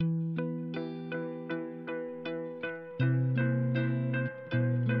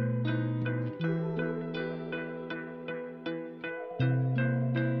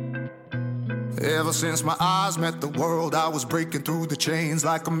Ever since my eyes met the world, I was breaking through the chains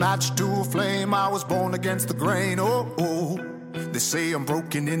like a match to a flame. I was born against the grain. Oh, oh. They say I'm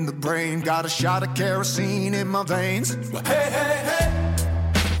broken in the brain, got a shot of kerosene in my veins. But hey, hey, hey,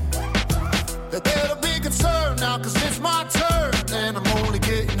 they better be concerned now, cause it's my turn, and I'm only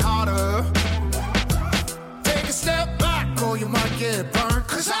getting hotter. Take a step back or you might get burned,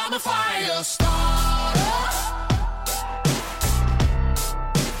 cause I'm a fire starter.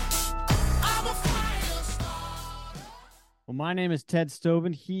 Well, my name is Ted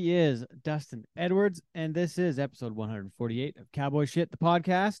Stoven. He is Dustin Edwards, and this is episode 148 of Cowboy Shit, the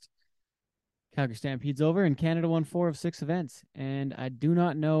podcast. Calgary Stampede's over, and Canada won 4 of 6 events. And I do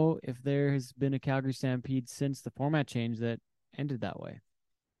not know if there has been a Calgary Stampede since the format change that ended that way.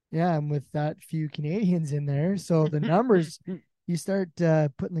 Yeah, and with that few Canadians in there, so the numbers, you start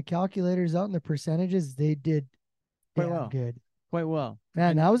putting the calculators out and the percentages, they did quite well. Good. Quite well.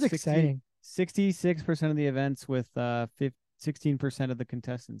 Man, and that was exciting. 66% of the events with 16% of the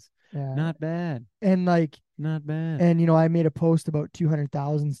contestants. Yeah. Not bad. And not bad. And I made a post about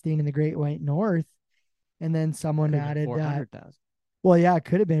 200,000 staying in the Great White North, and then someone added 400,000. Well, yeah, it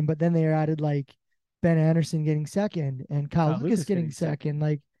could have been, but then they added Ben Anderson getting second and Kyle Lucas getting second.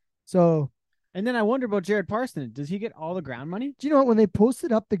 And then I wonder about Jared Parsons. Does he get all the ground money? Do you know what? When they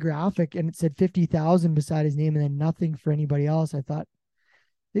posted up the graphic and it said 50,000 beside his name and then nothing for anybody else, I thought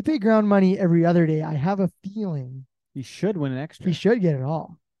they pay ground money every other day. I have a feeling he should win an extra. He should get it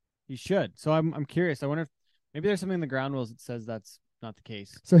all. He should. So I'm curious. I wonder if maybe there's something in the ground rules that says that's not the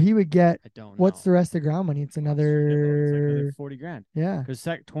case. So he would get. I don't know. What's the rest of the ground money? It's another 40 grand. Yeah. Because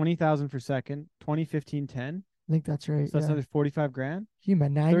 20,000 for second, 20, 15, 10. I think that's right. So that's another 45 grand. You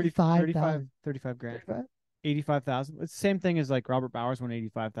meant 95,000. 35 grand. 35? 85,000. It's the same thing as Robert Bowers won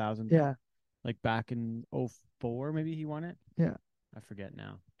 85,000. Yeah. Back in 2004, maybe he won it. Yeah. I forget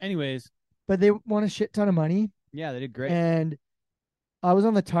now. Anyways. But they won a shit ton of money. Yeah, they did great. And I was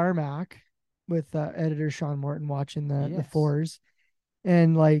on the tarmac with editor Sean Morton watching the fours.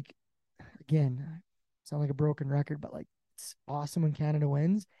 And again, sound like a broken record, but it's awesome when Canada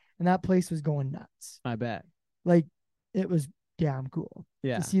wins. And that place was going nuts. I bet. It was damn cool.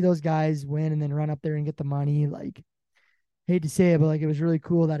 Yeah. To see those guys win and then run up there and get the money. Hate to say it, but it was really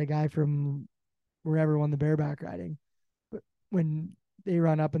cool that a guy from wherever won the bareback riding. But when they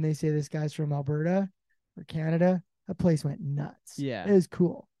run up and they say this guy's from Alberta or Canada, that place went nuts. Yeah. It was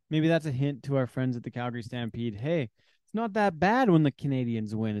cool. Maybe that's a hint to our friends at the Calgary Stampede. Hey, it's not that bad when the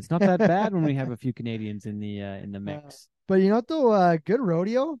Canadians win. It's not that bad when we have a few Canadians in the mix. But you know what though? Good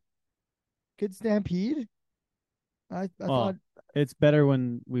rodeo, good stampede. I thought it's better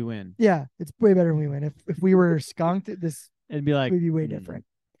when we win. Yeah, it's way better when we win. If we were skunked, it'd be way different.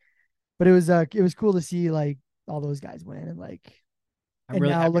 But it was cool to see all those guys win and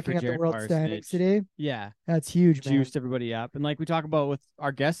really now looking at Jared the world Parsons standings today. Yeah, that's huge. Juiced everybody up, and we talk about with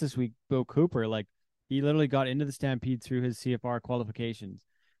our guest this week, Beau Cooper. He literally got into the Stampede through his CFR qualifications.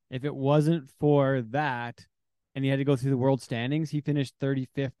 If it wasn't for that, and he had to go through the world standings, he finished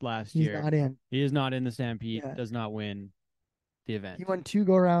 35th last year. He's not in. He is not in the Stampede. Yeah. Does not win the event. He won 2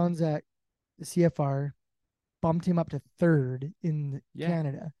 go-rounds at the CFR, bumped him up to 3rd in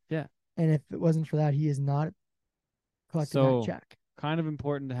Canada. Yeah. And if it wasn't for that, he is not collecting that check. Kind of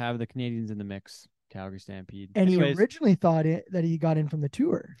important to have the Canadians in the mix, Calgary Stampede. And he originally thought that he got in from the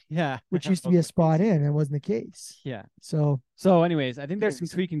tour. Yeah. Which used to be a spot in, and wasn't the case. Yeah. So anyways, I think there's some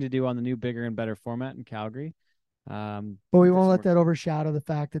tweaking to do on the new bigger and better format in Calgary. But we won't let that overshadow the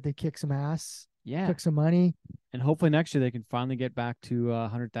fact that they kick some ass. Yeah. Took some money. And hopefully next year they can finally get back to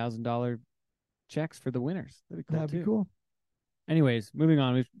 $100,000 checks for the winners. That'd be cool. Anyways, moving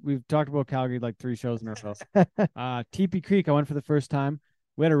on. We've talked about Calgary 3 shows in a row. Teepee Creek, I went for the first time.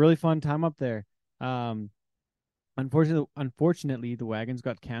 We had a really fun time up there. Unfortunately, the wagons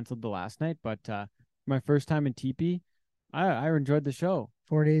got canceled the last night, but my first time in Teepee, I enjoyed the show.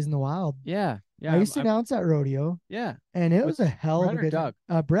 4 days in the wild. Yeah. I used to announce that rodeo. Yeah. And it was a hell of a good Doug?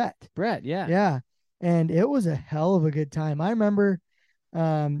 Brett, yeah. Yeah. And it was a hell of a good time. I remember they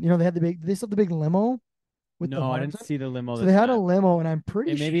had they still had the big limo with I didn't see the limo. So they had a limo, and I'm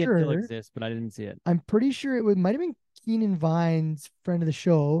pretty sure maybe it still exists, but I didn't see it. I'm pretty sure it might have been Keenan Vine's friend of the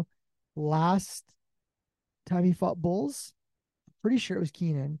show last time he fought bulls. Pretty sure it was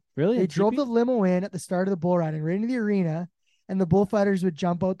Keenan. Really? They drove the limo in at the start of the bull riding, right into the arena, and the bullfighters would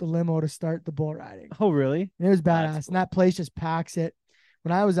jump out the limo to start the bull riding. Oh, really? And it was badass. And that place just packs it.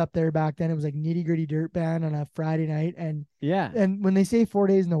 When I was up there back then, it was nitty gritty dirt band on a Friday night. And yeah. And when they say 4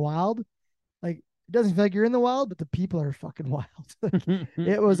 days in the wild, it doesn't feel like you're in the wild, but the people are fucking wild.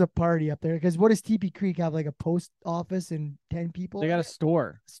 It was a party up there. Because what does TP Creek have? Like a post office and 10 people? They got a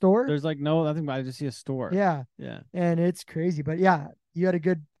store. Store? There's like nothing, but I just see a store. Yeah. Yeah. And it's crazy. But yeah, you had a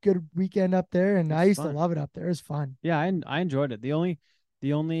good weekend up there, and I used fun. to love it up there. It was fun. Yeah, I enjoyed it. The only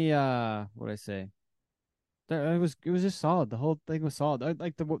what I say? It was just solid. The whole thing was solid.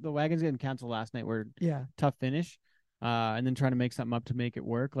 Like the wagons getting canceled last night were Yeah. tough finish. And then trying to make something up to make it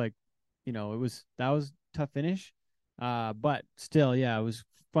work. Like, that was tough finish. But still, yeah, it was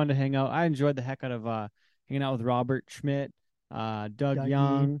fun to hang out. I enjoyed the heck out of hanging out with Robert Schmidt, Doug Dougie.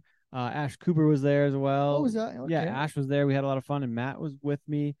 Young, Ash Cooper was there as well. Oh, was that? Okay. Yeah, Ash was there. We had a lot of fun, and Matt was with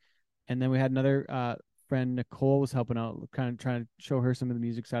me. And then we had another friend, Nicole, was helping out, kind of trying to show her some of the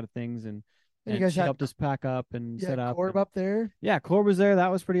music side of things, and you guys she had, helped us pack up and set up. Corb up there. Yeah, Corb was there. That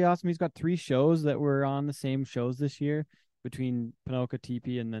was pretty awesome. He's got 3 shows that were on the same shows this year between Pinoka,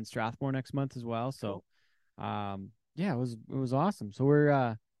 TP, and then Strathmore next month as well. So, yeah, it was awesome. So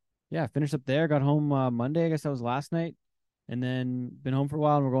we're finished up there. Got home Monday. I guess that was last night, and then been home for a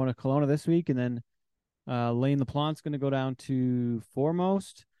while. And we're going to Kelowna this week, and then Lane LaPlante's going to go down to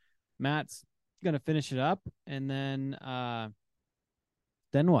Foremost. Matt's going to finish it up, and then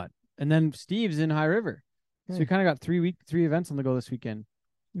what? And then Steve's in High River. So we kind of got 3 events on the go this weekend.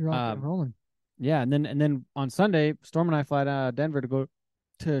 You're rocking and rolling. Yeah, and then on Sunday, Storm and I fly to Denver to go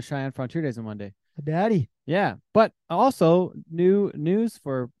to Cheyenne Frontier Days on Monday. Daddy. Yeah, but also new news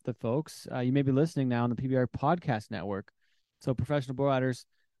for the folks. You may be listening now on the PBR Podcast Network. So professional bull riders,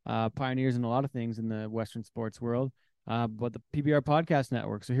 pioneers in a lot of things in the Western sports world. But the PBR Podcast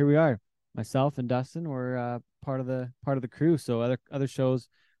Network. So here we are. Myself and Dustin were part of the crew. So other shows.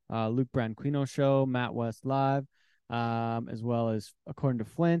 Luke Branquino Show, Matt West Live, as well as According to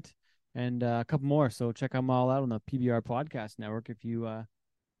Flint, and a couple more. So check them all out on the PBR Podcast Network if you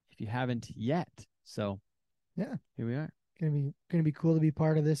haven't yet. So yeah, here we are. Gonna be cool to be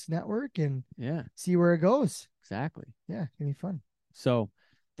part of this network and see where it goes. Exactly. Yeah, it's gonna be fun. So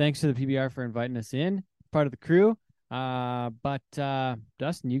thanks to the PBR for inviting us in, part of the crew. But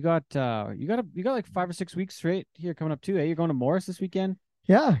Dustin, you got like 5 or 6 weeks straight here coming up too. You're going to Morris this weekend.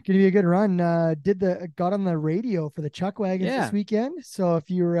 Yeah, gonna be a good run. Got on the radio for the Chuck Wagons this weekend. So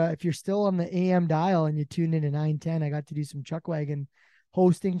if you're still on the AM dial and you tuned in to 910, I got to do some Chuck Wagon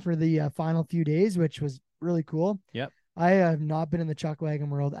hosting for the final few days, which was really cool. Yep. I have not been in the Chuck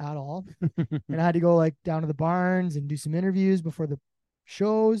Wagon world at all, and I had to go like down to the barns and do some interviews before the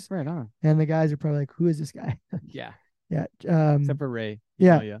shows. Right on. And the guys are probably like, "Who is this guy?" Yeah. Yeah. Except for Ray.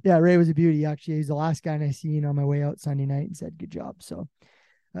 Yeah. Ray was a beauty. Actually, he's the last guy I seen on my way out Sunday night and said, "Good job." So,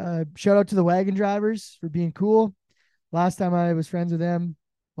 shout out to the wagon drivers for being cool. Last time I was friends with them,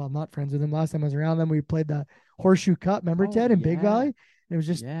 well, not friends with them. Last time I was around them, we played the Horseshoe Cup. Remember, Ted, in Big Valley? And it was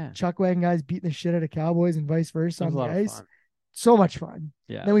just Chuck Wagon guys beating the shit out of Cowboys and vice versa on the ice. So much fun.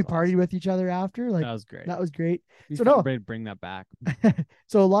 Yeah. Then we partied with each other after. Like that was great. That was great. Ready to bring that back.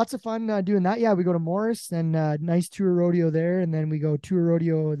 So lots of fun doing that. Yeah, we go to Morris and nice tour rodeo there, and then we go tour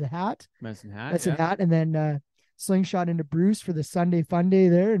rodeo the Hat, Medicine Hat, and then slingshot into Bruce for the Sunday Fun Day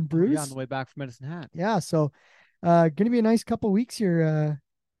there in Bruce. On the way back from Medicine Hat. Yeah, so gonna be a nice couple weeks here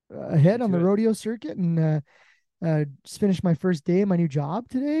ahead on the rodeo circuit, and just finished my first day of my new job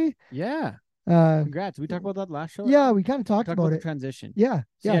today. Yeah. Congrats. We talked about that last show. Yeah, we kind of talked about it. The transition. Yeah.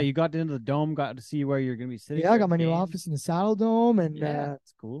 So, you got into the dome, got to see where you're going to be sitting. Yeah, I got my new office in the Saddle Dome, and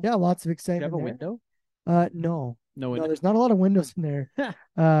that's cool. Yeah, lots of excitement. Do you have a window? No, window. There's not a lot of windows in there.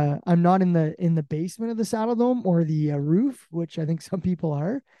 I'm not in the basement of the Saddle Dome or the roof, which I think some people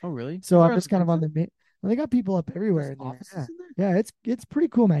are. Oh, really? So I'm just kind of on the main. Well, they got people up everywhere. Offices in there? Yeah, it's pretty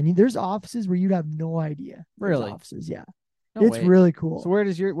cool, man. There's offices where you'd have no idea. Really? Offices, yeah. No it's way. Really cool. So where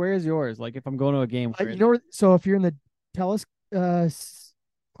is yours? Like if I'm going to a game, so if you're in the Telus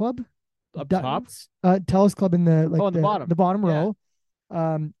club, up top, Telus club in the the bottom row,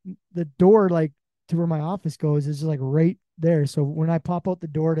 the door like to where my office goes is just like right there. So when I pop out the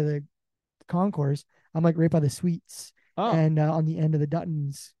door to the concourse, I'm like right by the suites and on the end of the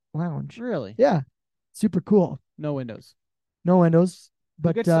Dutton's lounge. Really? Yeah, super cool. No windows.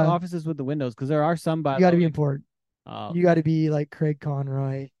 But get offices with the windows because there are some. You got to be important. You got to be like Craig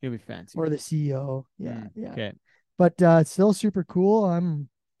Conroy. He'll be fancy. Or the CEO. Yeah. Okay. But still super cool. I'm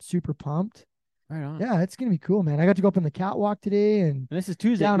super pumped. Right on. Yeah, it's gonna be cool, man. I got to go up on the catwalk today, and this is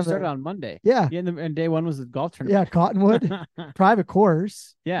Tuesday. You started on Monday. Yeah. And day one was the golf tournament. Yeah, Cottonwood private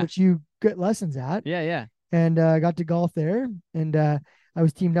course. Yeah. Which you get lessons at. Yeah. And I got to golf there, and I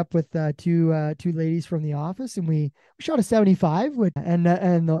was teamed up with two ladies from the office, and we shot a 75 and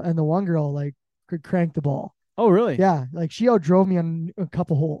the one girl like could crank the ball. Oh, really? Yeah, like she outdrove me on a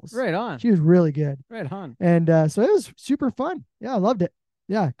couple holes. Right on. She was really good. Right on. And so it was super fun. Yeah, I loved it.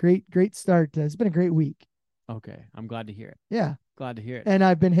 Yeah, great start. It's been a great week. Okay. I'm glad to hear it. Yeah. Glad to hear it. And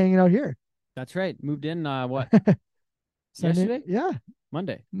I've been hanging out here. That's right. Moved in, what? Sunday. Yesterday? Yeah.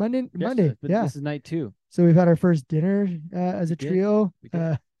 Monday. Monday. Yesterday. Yeah. This is night 2. So we've had our first dinner as a did. trio. We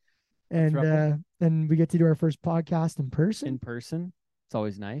did. And then we get to do our first podcast in In person. person. It's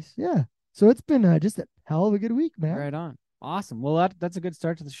always nice. Yeah. So it's been just a hell of a good week, man. Right on. Awesome. Well, that's a good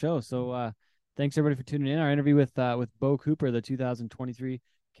start to the show. So thanks everybody for tuning in. Our interview with Beau Cooper, the 2023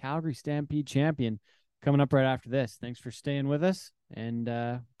 Calgary Stampede champion, coming up right after this. Thanks for staying with us, and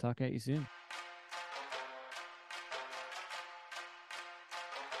talk at you soon.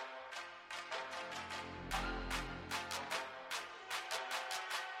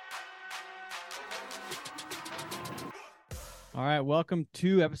 All right, welcome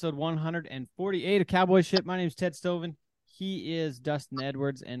to episode 148 of Cowboy Shit. My name is Ted Stoven. He is Dustin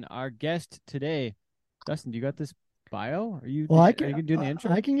Edwards, and our guest today, Dustin, do you got this bio? Are you? Well, are you doing the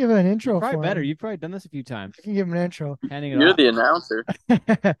intro? I can give an intro. Probably for better. him. You've probably done this a few times. I can give him an intro. Handing it You're off. the announcer.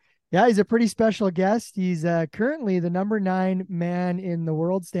 Yeah, he's a pretty special guest. He's currently the number 9 man in the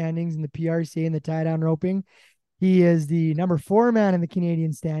world standings in the PRC in the tie down roping. He is the number 4 man in the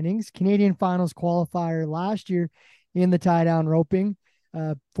Canadian standings, Canadian finals qualifier last year in the tie down roping.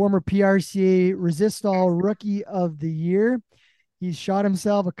 Former PRCA Resist All Rookie of the Year. He's shot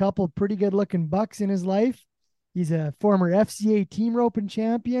himself a couple of pretty good looking bucks in his life. He's a former FCA team roping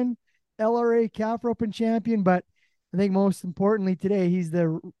champion, LRA calf roping champion, but I think most importantly today, he's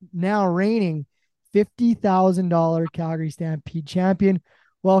the now reigning $50,000 Calgary Stampede champion.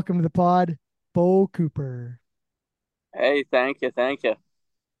 Welcome to the pod, Beau Cooper. Hey, thank you.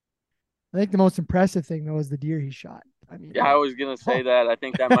 I think the most impressive thing though is the deer he shot. I mean, Yeah, I was gonna say that. I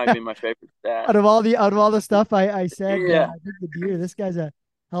think that might be my favorite stat. out of all the stuff I said, Yeah. I think the deer. This guy's a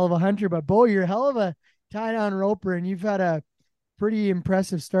hell of a hunter. But Beau, you're a hell of a tie down roper, and you've had a pretty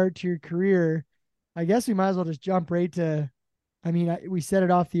impressive start to your career. I guess we might as well just jump right to. I mean, we said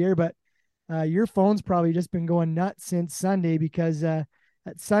it off the air, but your phone's probably just been going nuts since Sunday because at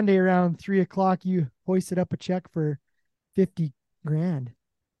Sunday around 3:00 you hoisted up a check for 50 grand.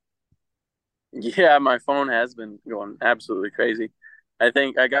 Yeah, my phone has been going absolutely crazy. I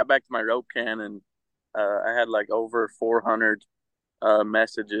think I got back to my rope can and I had like over 400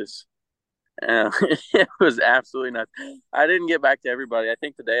 messages. It was absolutely nuts. I didn't get back to everybody. I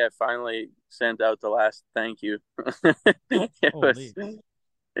think today I finally sent out the last thank you. It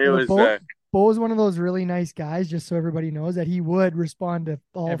was Beau is one of those really nice guys, just so everybody knows that he would respond to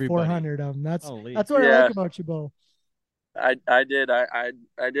all Everybody. 400 of them. That's Holy. what I Yeah. like about you, Beau. I did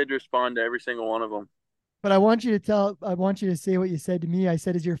respond to every single one of them. But I want you to say what you said to me. I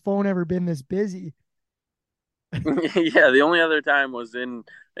said, has your phone ever been this busy? Yeah, the only other time was in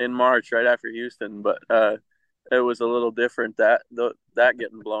March, right after Houston, but it was a little different that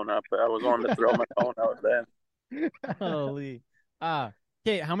getting blown up. I was wanting to throw my phone out then. Holy.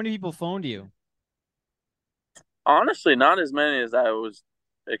 Okay, how many people phoned you? Honestly, not as many as I was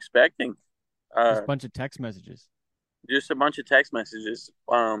expecting. Just a bunch of text messages. Just a bunch of text messages.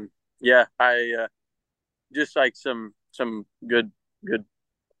 Yeah, I just like some good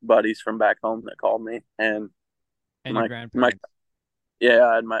buddies from back home that called me, and your grandparents.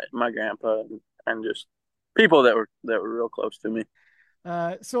 Yeah, and my grandpa and just people that were real close to me.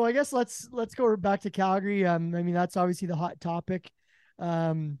 So I guess let's go back to Calgary. I mean, that's obviously the hot topic.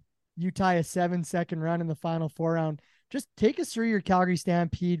 You tie a 7-second run in the final 4 round. Just take us through your Calgary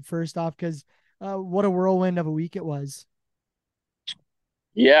Stampede first off, because what a whirlwind of a week it was.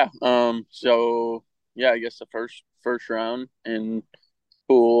 Yeah. So yeah, I guess the first round in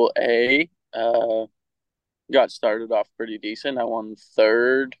Pool A, got started off pretty decent. I won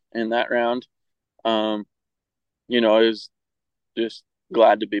third in that round. I was just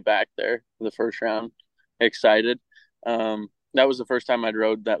glad to be back there for the first round. Excited. That was the first time I'd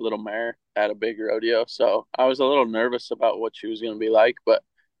rode that little mare at a big rodeo, so I was a little nervous about what she was going to be like, but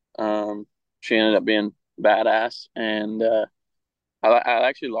she ended up being badass, and I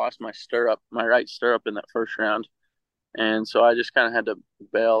actually lost my right stirrup in that first round, and so I just kind of had to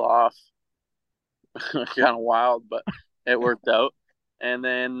bail off. Kind of wild, but it worked out. And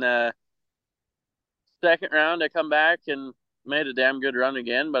then second round, I come back and made a damn good run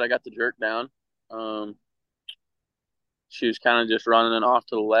again, but I got the jerk down. She was kind of just running off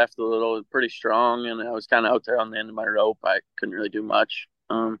to the left a little, pretty strong, and I was kind of out there on the end of my rope. I couldn't really do much.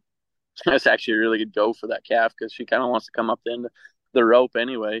 That's actually a really good go for that calf because she kind of wants to come up the end of the rope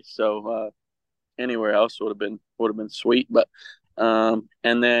anyway. So anywhere else would have been sweet. But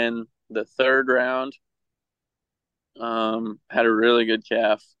and then the third round, Had a really good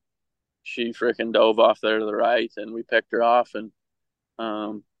calf. She freaking dove off there to the right, and we picked her off, and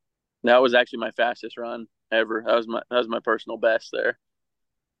um, that was actually my fastest run ever. That was my personal best there.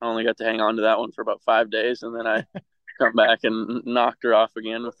 I only got to hang on to that one for about 5 days, and then I come back and knocked her off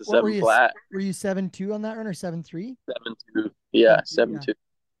again with the What were seven you? flat. Were you 7-2 on that run or 7-3? 7-2. Yeah, 7-2, yeah. 7-2.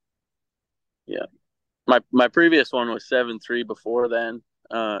 Yeah. My previous one was 7-3 before then,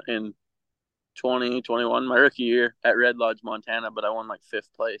 in 2021, my rookie year at Red Lodge, Montana, but I won like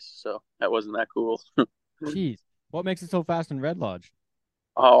fifth place, so that wasn't that cool. Jeez, what makes it so fast in Red Lodge?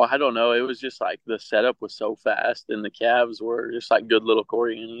 Oh, I don't know. It was just like the setup was so fast, and the calves were just like good little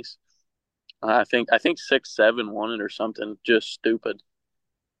Corrientes. I think 6-7 won it or something, just stupid.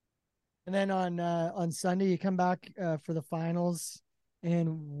 And then on Sunday you come back for the finals.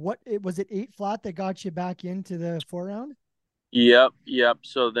 And what it was, it 8 flat that got you back into the 4 round? Yep, yep.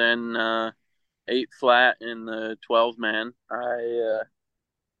 So then 8 flat in the 12 man. I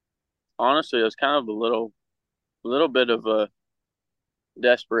honestly, it was kind of a little bit of a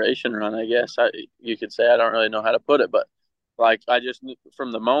desperation run, I guess. You could say. I don't really know how to put it, but like I just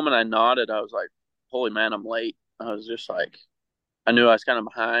from the moment I nodded, I was like, "Holy man, I'm late." I was just like, I knew I was kind of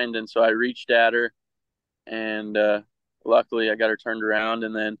behind, and so I reached at her, and luckily I got her turned around,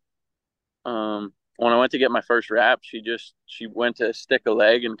 and then when I went to get my first wrap, she went to stick a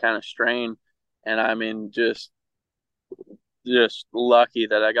leg and kind of strain, and I mean just lucky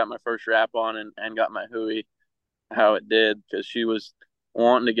that I got my first wrap on and got my hui how it did because she was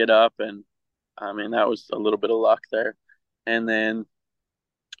wanting to get up, and I mean that was a little bit of luck there. And then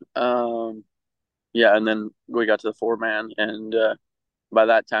um yeah, and then we got to the 4 man, and by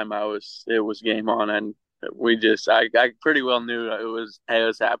that time it was game on, and I pretty well knew it was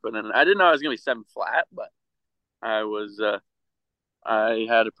happening. I didn't know I was gonna be 7 flat, but I was I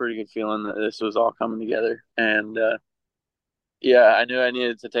had a pretty good feeling that this was all coming together, and yeah, I knew I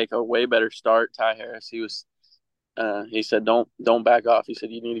needed to take a way better start. Ty Harris, he said don't back off. He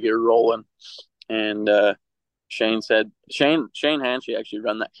said you need to get rolling, and Shane Hanshy actually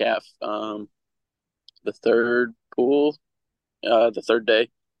run that calf the third pool, the third day.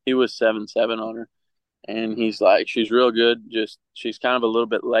 He was 7-7 on her, and he's like she's real good. Just she's kind of a little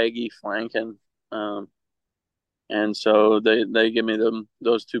bit leggy flanking, and so they give me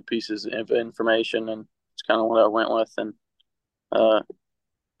those two pieces of information, and it's kind of what I went with, and uh,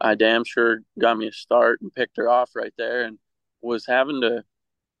 I damn sure got me a start and picked her off right there, and was having to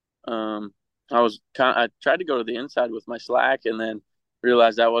Um, I tried to go to the inside with my slack, and then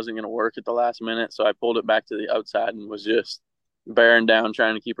realized that wasn't going to work at the last minute. So I pulled it back to the outside and was just bearing down,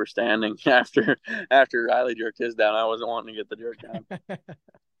 trying to keep her standing after Riley jerked his down. I wasn't wanting to get the jerk down.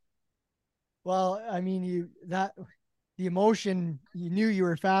 Well, I mean, the emotion, you knew you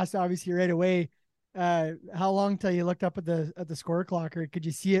were fast, obviously, right away. How long till you looked up at the score clock, or could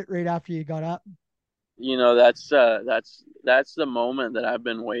you see it right after you got up? That's the moment that I've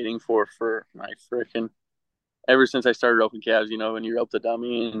been waiting for my freaking ever since I started roping calves. When you rope the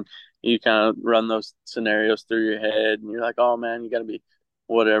dummy and you kind of run those scenarios through your head, and you're like, oh man, you got to be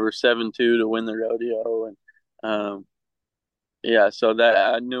whatever 7-2 to win the rodeo, and yeah. So that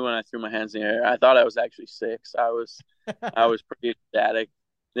I knew when I threw my hands in the air, I thought I was actually 6. I was pretty ecstatic.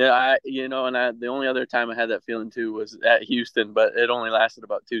 Yeah, the only other time I had that feeling too was at Houston, but it only lasted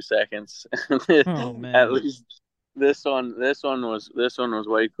about 2 seconds. Oh At man. least this one was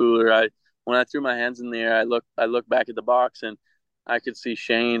way cooler. When I threw my hands in the air, I looked back at the box, and I could see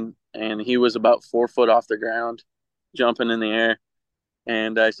Shane, and he was about 4 foot off the ground, jumping in the air.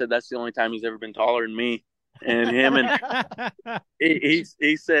 And I said that's the only time he's ever been taller than me. And him and he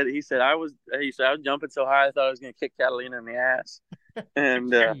said I was jumping so high I thought I was gonna kick Catalina in the ass.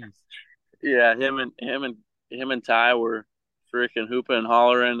 And Jeez. yeah, him and Ty were freaking hooping and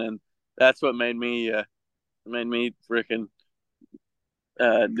hollering, and that's what made me freaking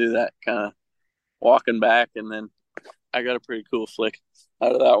do that kind of walking back, and then I got a pretty cool flick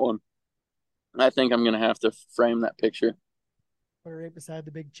out of that one. I think I'm gonna have to frame that picture. Put it right beside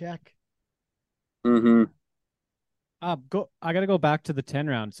the big check. Mm-hmm. I gotta go back to the 10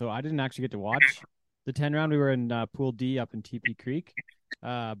 round. So I didn't actually get to watch the 10 round. We were in Pool D up in TP Creek.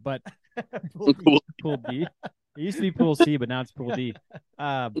 But Pool D. It used to be Pool C, but now it's Pool D.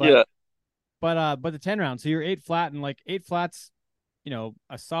 Yeah. But the 10 round. So you're 8 flat, and like 8 flats,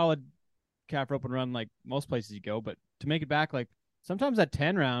 a solid calf rope and run like most places you go. But to make it back, like sometimes that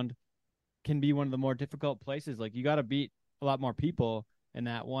 10 round can be one of the more difficult places. Like you got to beat a lot more people in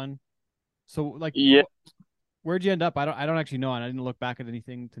that one. So like, Yeah. where'd you end up? I don't actually know, and I didn't look back at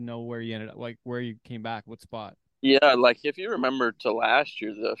anything to know where you ended up, like where you came back, what spot. Yeah, like if you remember to last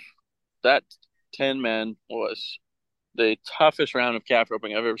year, that 10 man was the toughest round of calf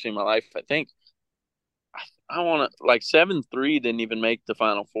roping I've ever seen in my life. I think I want to like 7-3 didn't even make the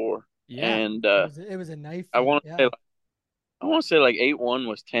final four, Yeah. and It was a knife I fight. want to say Yeah. like, I want to say like 8-1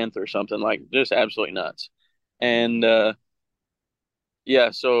 was 10th or something, like just absolutely nuts. And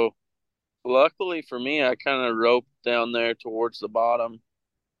yeah, so luckily for me, I kind of roped down there towards the bottom,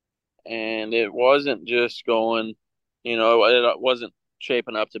 and it wasn't just going, it wasn't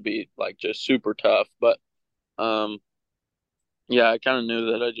shaping up to be like just super tough, but um, yeah, I kind of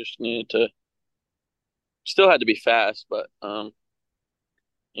knew that I just needed to still had to be fast, but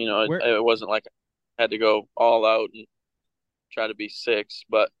Where it wasn't like I had to go all out and try to be six,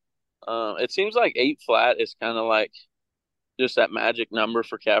 but it seems like 8 flat is kind of like just that magic number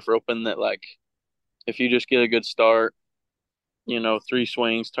for calf roping that like if you just get a good start, 3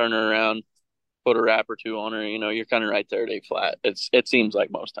 swings, turn her around, put a wrap or two on her, you're kind of right there at 8 flat. It seems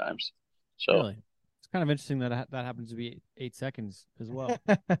like most times. So really? It's kind of interesting that that happens to be 8 seconds as well.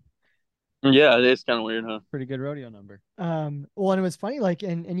 yeah, it is kind of weird, huh? Pretty good rodeo number. Well, and it was funny, like,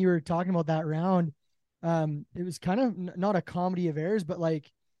 and you were talking about that round. It was kind of not a comedy of errors, but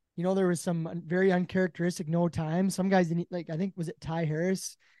like, there was some very uncharacteristic no time. Some guys didn't like. I think was it Ty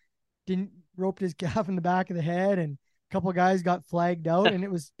Harris didn't roped his calf in the back of the head, and a couple of guys got flagged out, and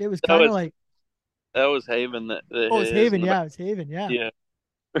it was That kind of was like, that was Haven that oh, it's hit his in Haven, the back. yeah, it's Haven, yeah, Yeah.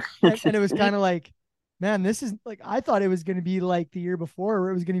 and it was kind of like, man, this is like I thought it was going to be like the year before,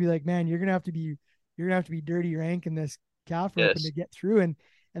 where it was going to be like, man, you're gonna have to be dirty rank in this calf roping to Yes. get through, and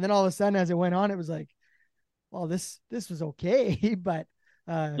then all of a sudden as it went on, it was like, well, this was okay, but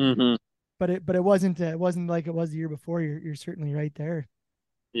uh, Hmm. but it wasn't like it was the year before. You're certainly right there.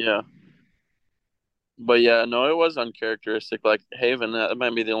 Yeah. But yeah, no, it was uncharacteristic. Like Haven, that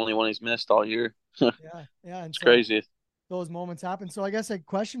might be the only one he's missed all year. Yeah, yeah, and It's so crazy. those moments happen. So I guess a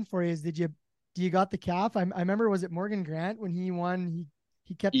question for you is, do you got the calf? I remember, was it Morgan Grant when he won?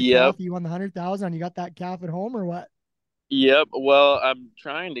 He kept the calf. Yep. He won the 100,000. You got that calf at home or what? Yep. Well, I'm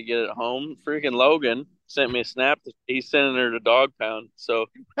trying to get it home. Freaking Logan sent me a snap. He's sending her to Dog Pound. So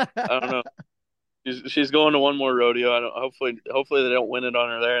I don't know. She's going to one more rodeo. I don't. Hopefully they don't win it on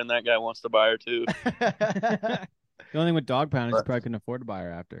her there, and that guy wants to buy her too. The only thing with Dog Pound is you But probably couldn't afford to buy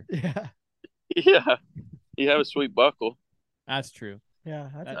her after. Yeah, yeah, you have a sweet buckle. That's true. yeah.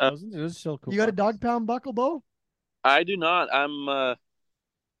 Those are still cool. You got a buckles. dog pound buckle, Beau? I do not. I'm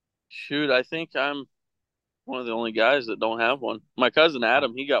shoot. I think I'm one of the only guys that don't have one. My cousin Oh,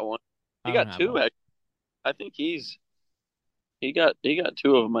 Adam, he got one. He I don't got have two. one. I think he got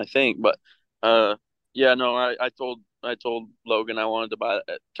two of them, I think. But uh, yeah, no, I told Logan I wanted to buy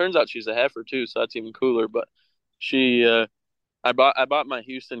it. Turns out she's a heifer too, so that's even cooler. But she, I bought my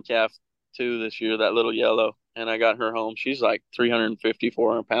Houston calf too this year, that little yellow, and I got her home. She's like 350,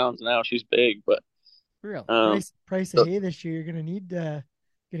 400 pounds now. She's big, but Really? um, Price of so, hay this year. You're gonna need that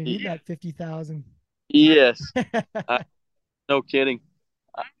 50,000. yes, I, no kidding.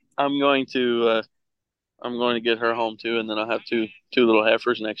 I, I'm going to get her home too, and then I'll have two little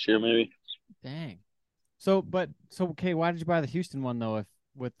heifers next year maybe. Dang. Okay, why did you buy the Houston one though? If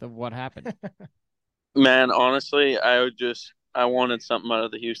with the what happened? Man, honestly, I wanted something out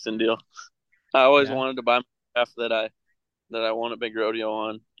of the Houston deal. I always Yeah. wanted to buy stuff that I won a big rodeo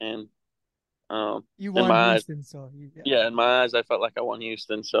on, and You in won my eyes, Houston, so yeah. yeah, in my eyes, I felt like I won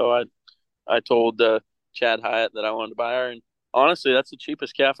Houston. So I told Chad Hyatt that I wanted to buy her, and honestly, that's the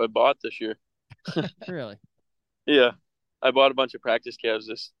cheapest calf I bought this year. Really? Yeah, I bought a bunch of practice calves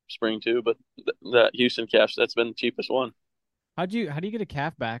this spring too, but that Houston calf, that's been the cheapest one. How do you get a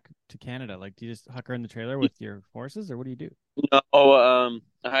calf back to Canada? Like, do you just huck her in the trailer with your horses, or what do you do? No,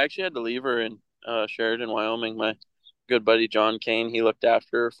 I actually had to leave her in Sheridan, Wyoming. My good buddy John Kane, he looked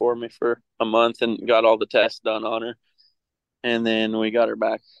after her for me for a month and got all the tests done on her, and then we got her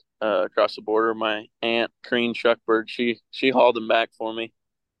back across the border. My aunt Crean Shuckburg, she hauled him back for me,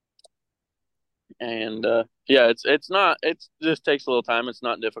 and yeah, it's not it just takes a little time. It's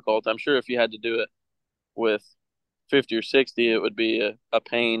not difficult. I'm sure if you had to do it with 50 or 60, it would be a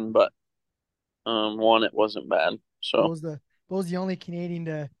pain, but one it wasn't bad. So Beau's the only Canadian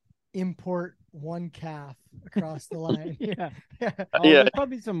to import one calf across the line. Yeah. Yeah, Oh, yeah, there's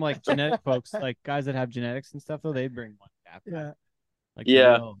probably some like genetic folks, like guys that have genetics and stuff, though. They bring one calf back. yeah, Like the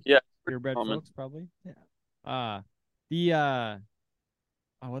yeah, real yeah, pretty purebred common. folks, probably. yeah. Uh the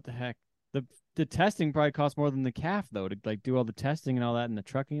oh, what the heck? The testing probably costs more than the calf though, to like do all the testing and all that and the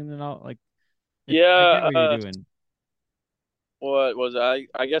trucking and all. Like, I get Yeah, what you're doing. what was I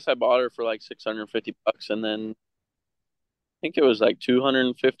guess I bought her for like $650, and then I think it was like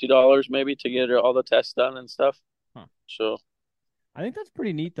 $250 maybe to get her all the tests done and stuff. Huh. So I think that's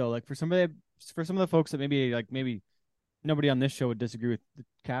pretty neat though. Like for some of the folks that maybe nobody on this show would disagree with the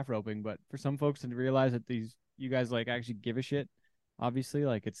calf roping, but for some folks to realize that you guys like actually give a shit, obviously,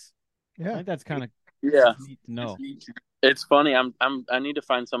 like I Yeah. think that's kind of Yeah, neat to know. it's funny. I need to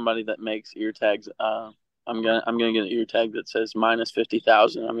find somebody that makes ear tags. I'm gonna get an ear tag that says minus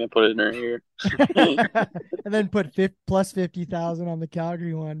 50,000. I'm gonna put it in her ear. And then put plus 50,000 on the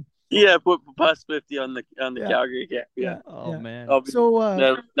Calgary one. Yeah, put plus 50 on the Yeah. Calgary cap. Yeah. Oh man.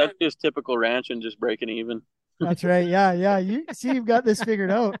 So That's just typical ranching, just breaking even. that's right. Yeah. You see, you've got this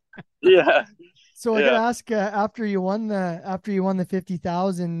figured out. Yeah. So I Yeah. gotta ask, after you won the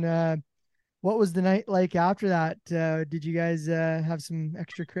 50,000, what was the night like after that? Did you guys have some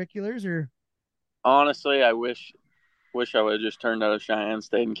extracurriculars or? Honestly, I wish I would have just turned out of Cheyenne,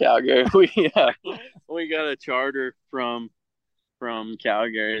 stayed in Calgary. We got a charter from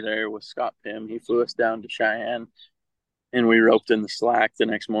Calgary there with Scott Pym. He flew us down to Cheyenne, and we roped in the slack the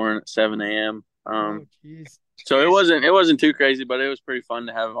next morning at 7 a.m. Oh, jeez. So it wasn't too crazy, but it was pretty fun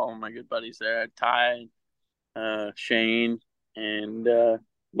to have all my good buddies there. Ty, Shane, and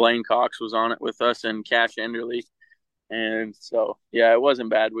Blaine Cox was on it with us, and Cash Enderly. And so yeah, it wasn't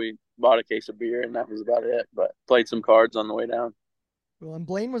bad. We bought a case of beer, and that was about it. But played some cards on the way down. Well, and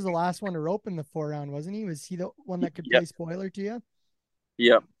Blaine was the last one to rope in the 4 round, wasn't he? Was he the one that could Yep. play spoiler to you?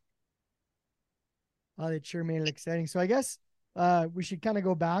 Yep. Oh, they sure made it exciting. So I guess we should kind of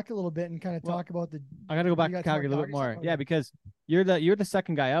go back a little bit and kind of talk about the. I got to go back You to gotta talk Calgary a little bit Calgary more. stuff? Yeah, Okay. because you're the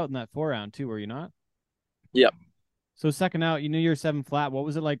second guy out in that 4 round too, were you not? Yep. So second out, you knew you were 7 flat. What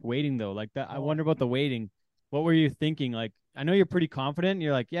was it like waiting though? Like that, I wonder about the waiting. What were you thinking? Like, I know you're pretty confident.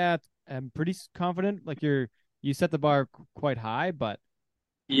 You're like, yeah, I'm pretty confident. Like you set the bar quite high, but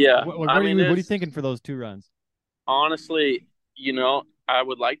Yeah. what are you thinking for those 2 runs? Honestly, I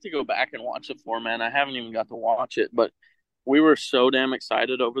would like to go back and watch the 4 man. I haven't even got to watch it, but we were so damn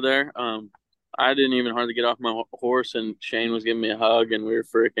excited over there. I didn't even hardly get off my horse, and Shane was giving me a hug, and we were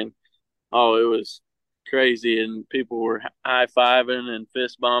freaking. Oh, it was crazy, and people were high fiving and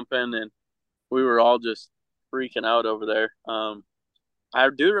fist bumping, and we were all just freaking out over there. I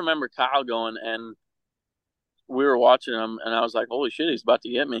do remember Kyle going, and we were watching him, and I was like, "Holy shit, he's about to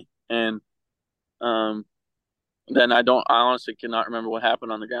get me!" And um, then I honestly cannot remember what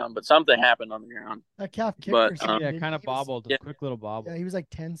happened on the ground, but something happened on the ground. That calf kicked But, or something. Yeah, didn't kind he? of He was- bobbled, yeah. a quick little bobble. Yeah, he was like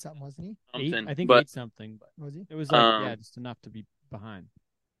 10 something, wasn't he? 8, Something, I think but 8 something, but Was he? it was like Um, yeah, just enough to be behind.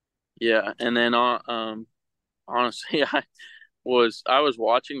 yeah, and then honestly, I was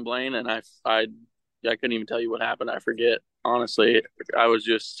watching Blaine, and I couldn't even tell you what happened. I forget. Honestly, I was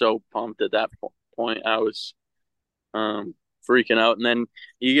just so pumped at that point. I was freaking out, and then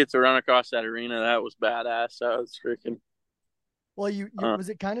you get to run across that arena. That was badass. I was freaking. Well, you was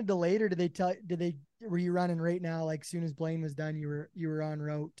it kind of delayed, or were you running right now? Like soon as Blaine was done, you were on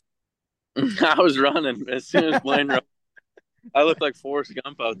route. I was running as soon as Blaine run. I looked like Forrest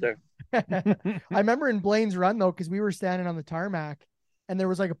Gump out there. I remember in Blaine's run though, because we were standing on the tarmac, and there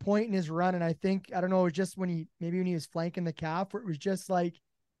was like a point in his run, and I don't know, it was just when he was flanking the calf, where it was just like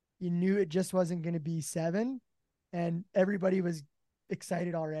you knew it just wasn't going to be 7, and everybody was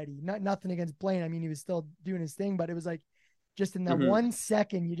excited already. Nothing against Blaine. I mean, he was still doing his thing, but it was like just in that 1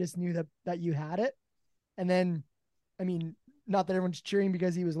 second, you just knew that you had it. And then, I mean, not that everyone's cheering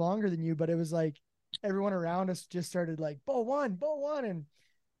because he was longer than you, but it was like everyone around us just started like, Beau won. And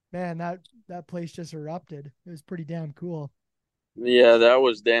man, that place just erupted. It was pretty damn cool. Yeah, that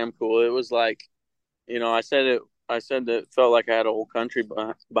was damn cool. It was like, I said that it felt like I had a whole country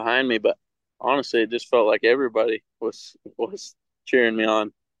behind me, but honestly, it just felt like everybody was cheering me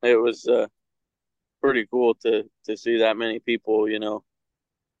on. It was pretty cool to see that many people,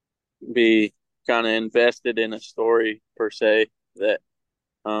 be kind of invested in a story per se, that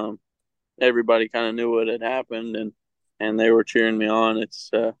everybody kind of knew what had happened, and they were cheering me on.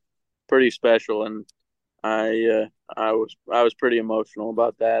 It's pretty special, and I was pretty emotional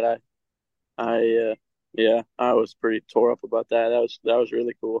about that. Yeah, I was pretty tore up about that. That was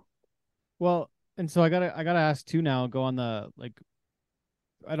really cool. Well, and so I gotta ask too now. Go on the like.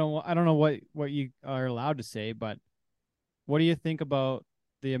 I don't know what you are allowed to say, but what do you think about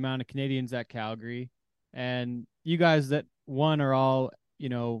the amount of Canadians at Calgary, and you guys that won are all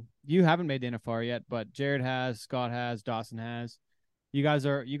you haven't made the NFR yet, but Jared has, Scott has, Dawson has. You guys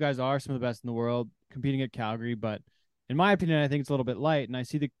are some of the best in the world competing at Calgary, but in my opinion, I think it's a little bit light, and I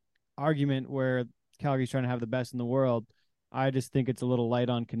see the argument where Calgary's trying to have the best in the world. I just think it's a little light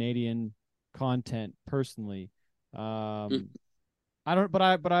on Canadian content personally. I don't,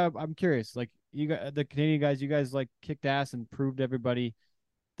 I'm curious. Like you got the Canadian guys, you guys like kicked ass and proved everybody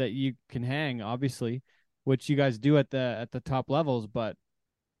that you can hang, obviously, which you guys do at the top levels. But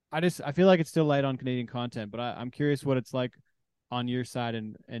I feel like it's still light on Canadian content, but I'm curious what it's like on your side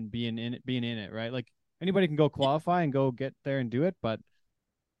and being in it, right? Like anybody can go qualify and go get there and do it, but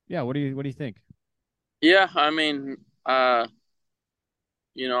yeah, what do you think? Yeah, I mean, I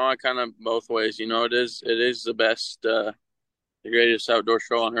kind of both ways. It is the best, the greatest outdoor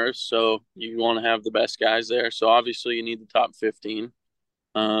show on earth. So you want to have the best guys there. So obviously you need the top 15.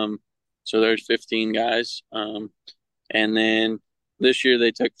 Um, so there's 15 guys. And then this year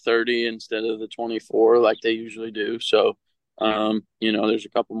they took 30 instead of the 24 like they usually do. So, there's a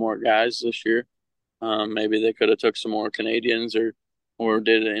couple more guys this year. Maybe they could have took some more Canadians or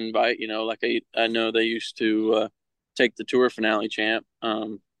did an invite. Like I know they used to take the tour finale champ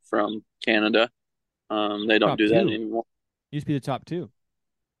from Canada. They don't Top do that two. anymore. Used to be the top two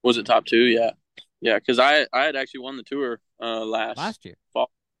Was it top two? Yeah, yeah. Because I had actually won the tour last last year.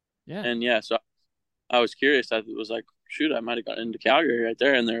 fall, Yeah. and yeah, so I was curious. I was like, shoot, I might have gotten into Calgary right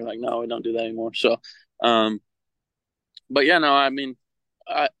there, and they're like, no, we don't do that anymore. So, um, but yeah, no, I mean,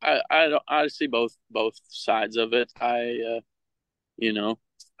 I see both sides of it. You know,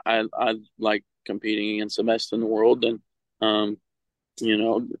 I like competing against the best in the world, and um,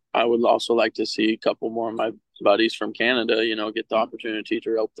 I would also like to see a couple more of my buddies from Canada, get the opportunity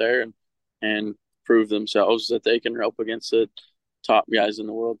to rope there and prove themselves that they can rope against the top guys in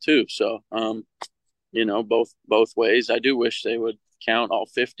the world too. So, both ways. I do wish they would count all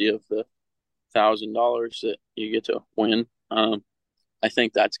 50 of the $1,000 that you get to win. I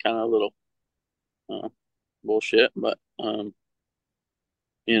think that's kind of a little uh, bullshit, but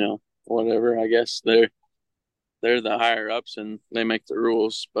whatever. I guess they're the higher ups and they make the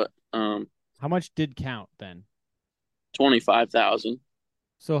rules. But How much did count then? 25,000.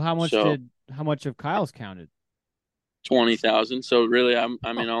 So So how much of Kyle's counted? 20,000. So really, I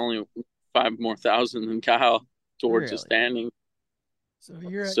mean only five more thousand than Kyle towards the Really? standing. So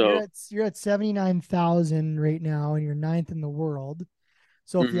So you're at 79,000 right now, and you're ninth in the world.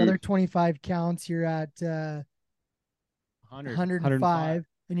 So if the mhm. other 25 counts, you're at 100, 105,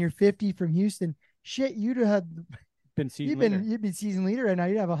 and you're 50 from Houston. Shit, Been season leader. you'd be season leader right now.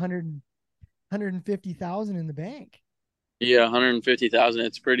 You'd have 150,000 in the bank. Yeah, 150,000.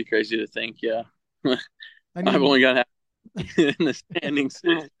 It's pretty crazy to think. Yeah, I I've mean, only got half in the standings.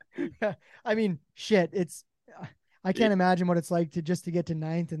 I mean, shit. I can't imagine what it's like to get to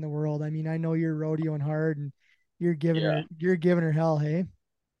ninth in the world. I mean, I know you're rodeoing hard and Yeah, you're giving her hell. Hey,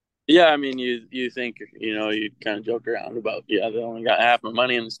 yeah. I mean, you think you kind of joke around about they only got half my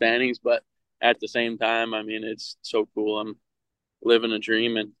money in the standings, but at the same time, I mean, it's so cool. I'm living a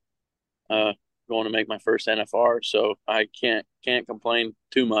dream and uh, going to make my first NFR, so I can't complain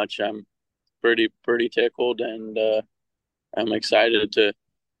too much. I'm pretty tickled, and I'm excited to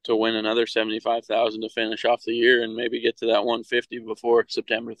win another 75,000 to finish off the year and maybe get to that 150 before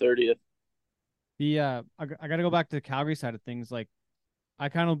September 30th. I got to go back to the Calgary side of things. Like I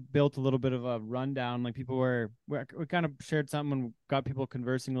kind of built a little bit of a rundown. Like people we kind of shared something and got people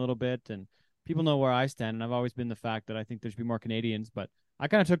conversing a little bit, and people know where I stand. And I've always been the fact that I think there should be more Canadians. But I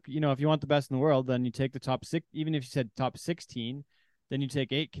kind of took, if you want the best in the world, then you take the top six. Even if you said top 16, then you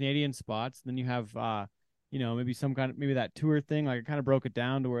take 8 Canadian spots. Then you have, maybe maybe that tour thing. Like I kind of broke it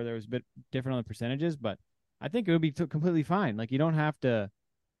down to where there was a bit different on the percentages, but I think it would be completely fine. Like you don't have to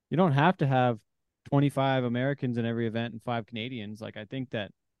have 25 Americans in every event and 5 Canadians. Like I think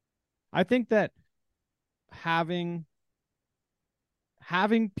that having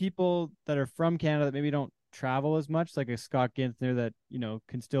people that are from Canada that maybe don't travel as much, like a Scott Ginther that,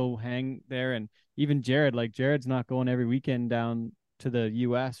 can still hang there, and even Jared, like Jared's not going every weekend down to the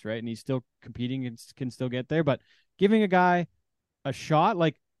US, right? And he's still competing and can still get there, but giving a guy a shot,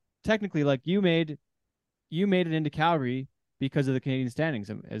 like technically like you made it into Calgary because of the Canadian standings.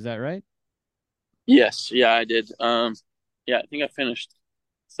 Is that right? Yes, yeah, I did. Yeah, I think I finished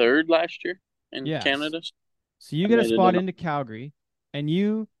third last year in Yes. Canada. So you I get a made it spot in. into Calgary, and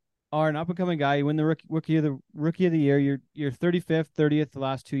you are an up and coming guy. You win the rookie of the year. You're 35th, 30th the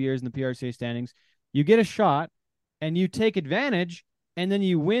last 2 years in the PRCA standings. You get a shot, and you take advantage, and then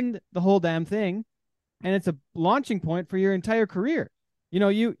you win the whole damn thing, and it's a launching point for your entire career.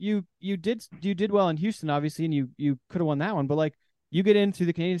 You did well in Houston, obviously, and you could have won that one, but like you get into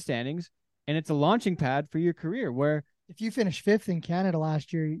the Canadian standings, and it's a launching pad for your career where if you finish fifth in Canada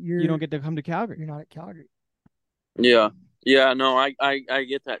last year, you don't get to come to Calgary. you're not at Calgary. Yeah, yeah, no, I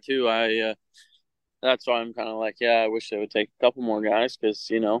get that too. That's why I'm kind of like, yeah, I wish they would take a couple more guys because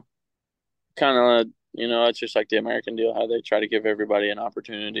kind of it's just like the American deal, how they try to give everybody an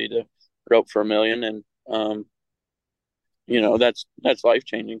opportunity to rope for a million, and that's life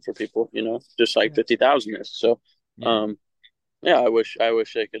changing for people, just like Yeah. 50,000 is. So, Yeah. um, yeah, I wish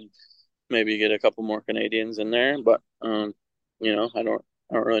I could maybe get a couple more Canadians in there, but I don't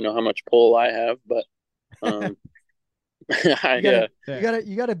really know how much pull I have, but um, You got a I you Fair. got a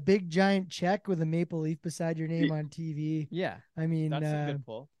you got a big giant check with a maple leaf beside your name y- on TV. Yeah, I mean, that's a good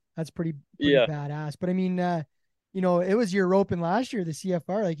pull. that's pretty yeah. badass. But I mean, it was your roping last year, the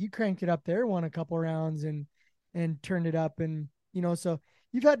CFR. Like you cranked it up there, won a couple rounds, and turned it up, and so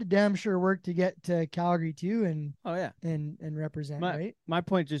you've had to damn sure work to get to Calgary too, and Oh yeah. represent, My right? my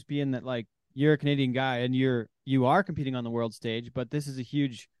point just being that like you're a Canadian guy and you are competing on the world stage, but this is a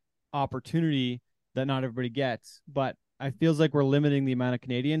huge opportunity that not everybody gets. But I feels like we're limiting the amount of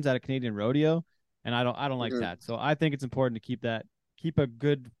Canadians at a Canadian rodeo, and I don't like Mhm. that. So I think it's important to keep a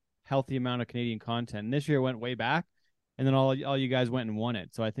good healthy amount of Canadian content. And this year went way back, and then all you guys went and won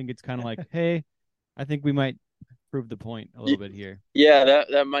it. So I think it's kind of like, hey, I think we might prove the point a little Y- bit here. Yeah,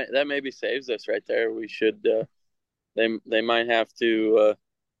 that maybe saves us right there. We should they might have to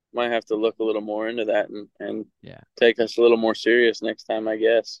look a little more into that and Yeah. take us a little more serious next time, I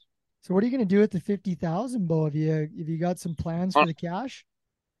guess. So what are you gonna do with the 50,000, Bo? Have you got some plans for Uh, the cash?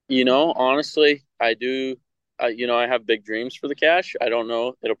 honestly, I do. I have big dreams for the cash. I don't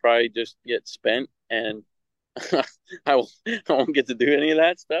know. It'll probably just get spent, and I won't get to do any of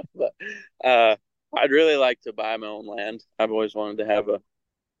that stuff. But I'd really like to buy my own land. I've always wanted to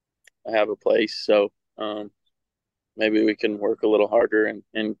have a place. So maybe we can work a little harder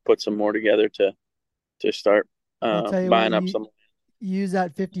and put some more together to start I'll tell you what, buying up you some. use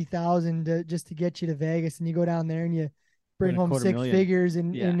that 50,000 just to get you to Vegas, and you go down there and you bring Win a home quarter six million. figures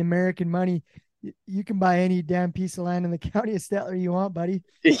in Yeah. American money. You can buy any damn piece of land in the county of Stettler you want, buddy.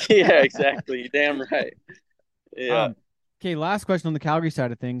 Yeah, exactly. Damn right. Yeah. Um, okay, last question on the Calgary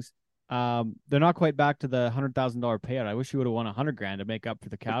side of things. They're not quite back to the $100,000 payout. I wish you would have won 100 grand to make up for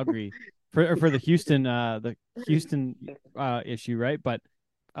the Calgary for the Houston issue, right? But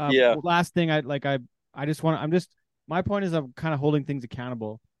Yeah. last thing I just want I'm just my point is I'm kind of holding things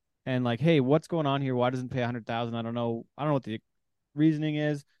accountable and like, hey, what's going on here? Why doesn't it pay 100,000? I don't know what the reasoning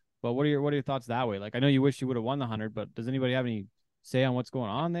is, but what are your thoughts that way? Like, I know you wish you would have won the 100, but does anybody have any say on what's going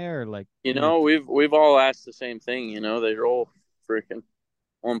on there, or like any? We've all asked the same thing. They roll freaking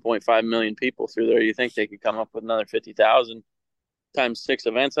 1.5 million people through there. You think they could come up with another 50,000 times 6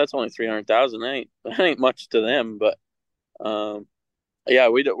 events? That's only 300,000. That ain't much to them. But yeah,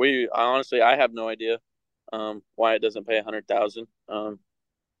 we honestly I have no idea why it doesn't pay 100,000.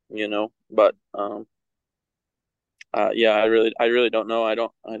 But yeah, I really don't know.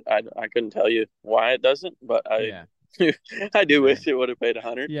 I couldn't tell you why it doesn't, but I Yeah, I do fair. wish it would have paid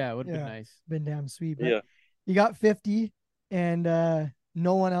 100. Yeah, it would have been Yeah, nice. been damn sweet. But Yeah. you got 50, and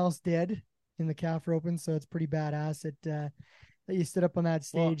no one else did in the calf roping, so it's pretty badass that you stood up on that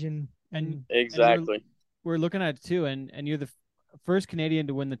Well, stage and and and and Exactly. we're looking at it too, and you're the first Canadian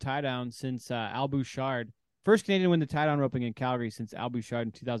to win the tie down since Al Bouchard. First Canadian to win the tie down roping in Calgary since Al Bouchard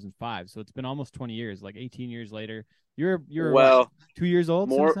in 2005. So it's been almost 20 years, like 18 years later. You're what, Well, 2 years old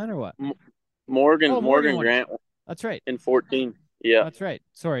since more then, or what? M- Morgan Oh, Morgan Morgan won it. Grant That's right. in 14. Yeah. That's right.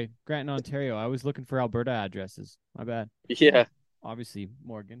 Sorry, Grant in Ontario. I was looking for Alberta addresses. My bad. yeah, Yeah. Obviously,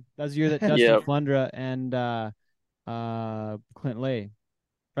 Morgan. That's the year that Dustin Yeah. Flundra and Clint Lay,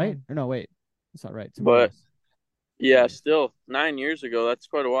 right? fun. Or no, wait, that's not right. Somebody But else. yeah, Anyways, still 9 years ago. That's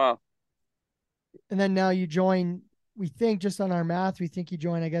quite a while. And then now you join. We think just on our math, we think you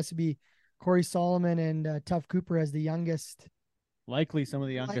join. I guess it'd be Corey Solomon and Tough Cooper as the youngest, likely some of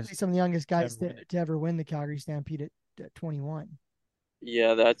the likely youngest some of the youngest to guys ever win it. to ever win the Calgary Stampede at 21.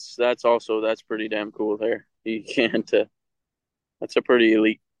 Yeah, that's pretty damn cool there. You can't that's a pretty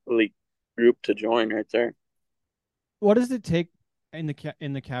elite group to join right there. What does it take in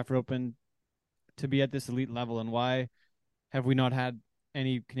the calf roping to be at this elite level, and why have we not had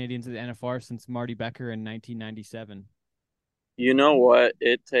any Canadians at the NFR since Marty Becker in 1997? You know what?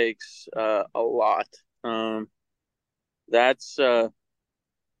 It takes a lot. Um that's kind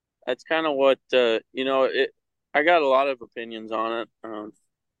of what it I got a lot of opinions on it.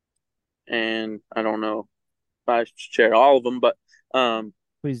 And I don't know if I should share all of them, but um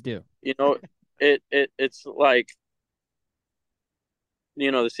Please do. you know it's like the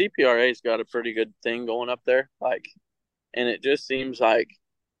CPRA's got a pretty good thing going up there, like, and it just seems like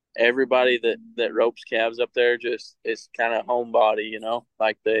everybody that ropes calves up there just is kind of homebody,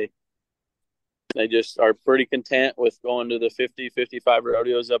 like they just are pretty content with going to the 50 55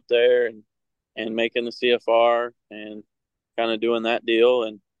 rodeos up there and making the CFR and kind of doing that deal,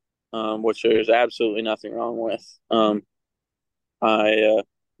 and which there's absolutely nothing wrong with.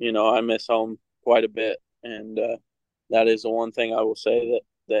 I miss home quite a bit, and that is the one thing I will say,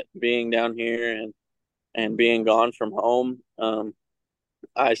 that being down here and being gone from home,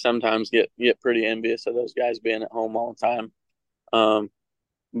 I sometimes get pretty envious of those guys being at home all the time. Um,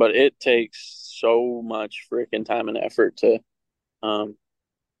 but it takes so much freaking time and effort um,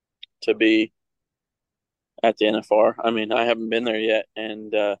 to be at the NFR. I mean, I haven't been there yet,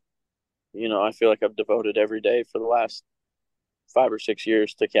 and I feel like I've devoted every day for the last 5 or 6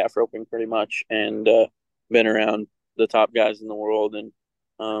 years to calf roping, pretty much, and been around the top guys in the world, and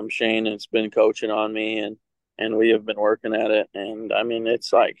Shane has been coaching on me, and we have been working at it, and I mean,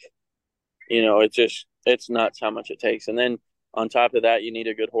 it's like, it's nuts how much it takes, and then on top of that, you need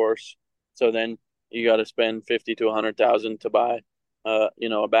a good horse, so then you got to spend 50 to 100,000 to buy, a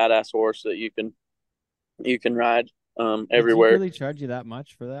badass horse that you can ride Did Zeke everywhere. really charge you that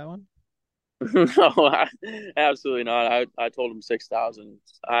much for that one? No, absolutely not. I told him 6,000,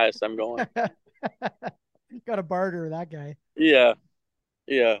 highest I'm going. Got a barter with that guy. Yeah,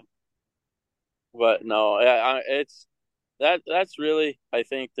 yeah, but no, it's that's really, I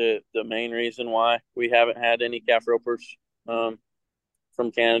think, the main reason why we haven't had any calf ropers um,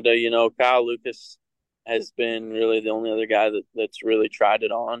 from Canada. Kyle Lucas has been really the only other guy that's really tried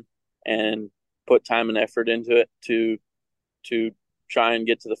it on and put time and effort into it to try and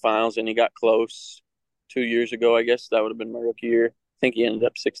get to the finals, and he got close 2 years ago. I guess that would have been my rookie year. I think he ended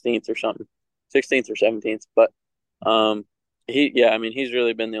up 16th or something, 16th or 17th. But I mean, he's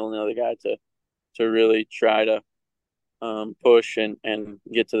really been the only other guy to really try to push and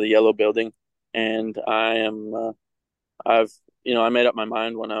get to the yellow building. And I made up my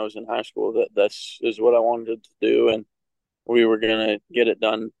mind when I was in high school that this is what I wanted to do, and we were gonna get it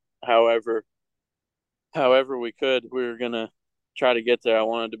done. However we could, we were gonna try to get there. I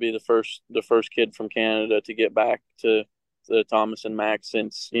wanted to be the first kid from Canada to get back to the Thomas and Max,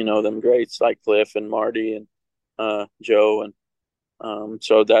 since them greats like Cliff and Marty and Joe, and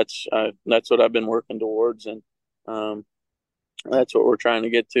so that's what I've been working towards, and um, that's what we're trying to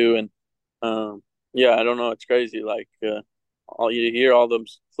get to. And yeah, I don't know, it's crazy. Like all you hear all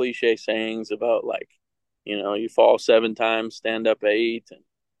those cliche sayings about, like, you fall 7 times, stand up 8, and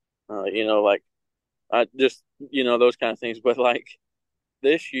like, I just, those kind of things. But like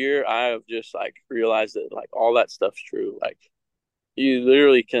this year, I have just like realized that like all that stuff's true. Like you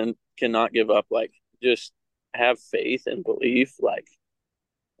literally cannot give up. Like just have faith and belief. Like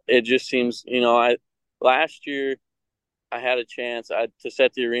it just seems, I last year I had a chance to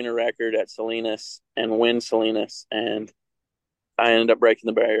set the arena record at Salinas and win Salinas, and I ended up breaking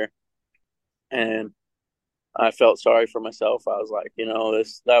the barrier, and I felt sorry for myself. I was like,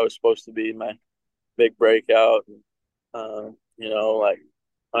 this that was supposed to be my big breakout. And, like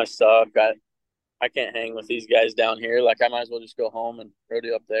I suck. I can't hang with these guys down here. Like I might as well just go home and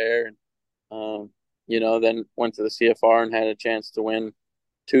rodeo up there. And then went to the CFR and had a chance to win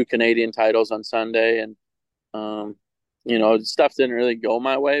 2 Canadian titles on Sunday. And stuff didn't really go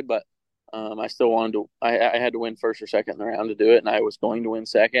my way, but I still wanted to. I had to win first or second in the round to do it, and I was going to win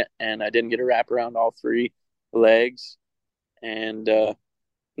second, and I didn't get a wrap around all 3 legs. And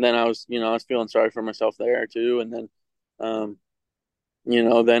then I was feeling sorry for myself there too. And then,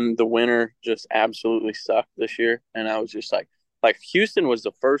 then the winter just absolutely sucked this year. And I was just like Houston was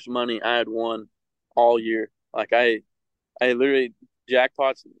the first money I had won all year. Like I literally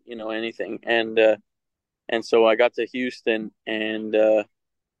jackpots, anything. And so I got to Houston, and,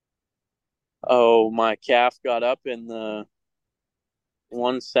 my calf got up in the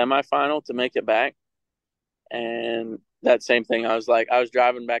one semifinal to make it back. And that same thing, I was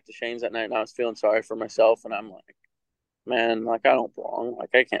driving back to Shane's that night, and I was feeling sorry for myself. And I'm like, man, like I don't belong.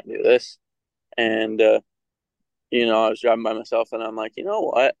 Like I can't do this. And I was driving by myself, and I'm like, you know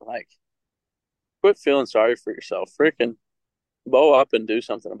what? Like, quit feeling sorry for yourself. Freaking bow up and do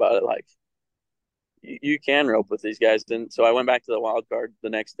something about it. Like, you can rope with these guys. And so I went back to the wild card the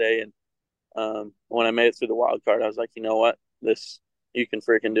next day, and when I made it through the wild card, I was like, you know what? You can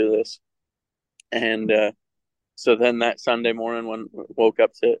freaking do this. And so then that Sunday morning, when I woke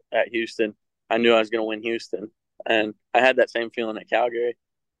up at Houston, I knew I was going to win Houston, and I had that same feeling at Calgary.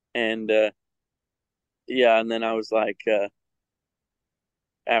 And yeah, and then I was like,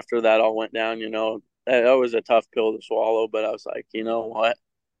 after that all went down, that was a tough pill to swallow, but I was like, you know what?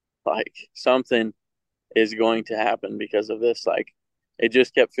 Like something is going to happen because of this. Like it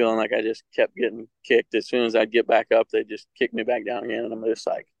just kept feeling like I just kept getting kicked. As soon as I'd get back up, they just kick me back down again. And I'm just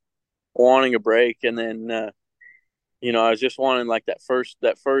like wanting a break. And then, I was just wanting like that first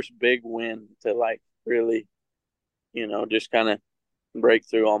big win to like really, just kind of break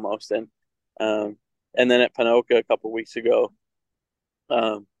through almost. And then at Panoka a couple weeks ago,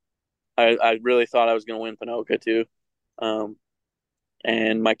 um, I really thought I was going to win Panoka too. Um,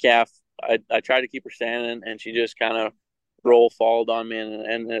 and my calf, I tried to keep her standing, and she just kind of roll falled on me and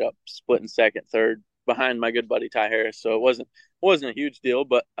ended up splitting second, third behind my good buddy Ty Harris. So it wasn't a huge deal,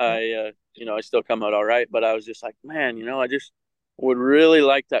 but I still come out all right. But I was just like, man, I just would really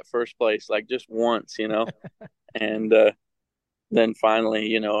like that first place, like just once. And then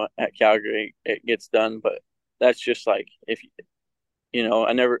finally, at Calgary it gets done. But that's just like if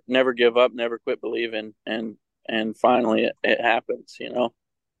I never give up, never quit believing, and finally it happens.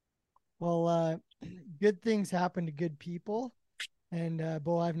 Well, good things happen to good people. And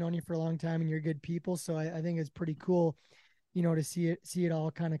Beau, I've known you for a long time, and you're good people, so I think it's pretty cool, to see it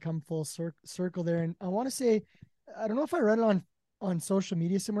all kind of come full circle there. And I want to say, I don't know if I read it on social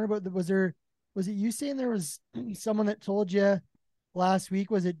media somewhere, but was it you saying there was someone that told you last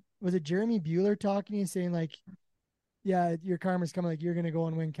week? Was it Jeremy Bueller talking to you saying like, yeah, your karma's coming, like you're gonna go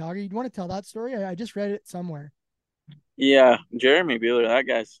and win Calgary? You want to tell that story? I just read it somewhere. Yeah, Jeremy Bueller, that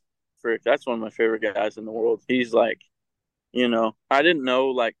guy's frick. That's one of my favorite guys in the world. He's like, I didn't know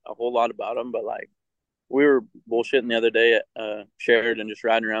like a whole lot about him, but like we were bullshitting the other day at Sheridan, just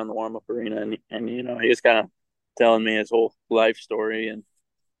riding around the warm up arena, and he was kind of telling me his whole life story, and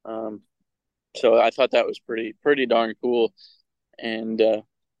um, so I thought that was pretty darn cool. And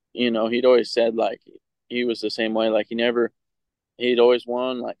he'd always said like he was the same way, like he'd always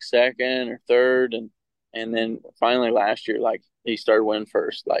won like second or third, and then finally last year like he started winning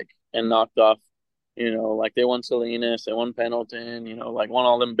first, like and knocked off. Like they won Salinas, they won Pendleton, like won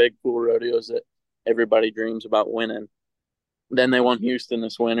all them big cool rodeos that everybody dreams about winning. Then they won Houston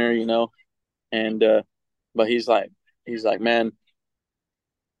this winter, and but he's like, man,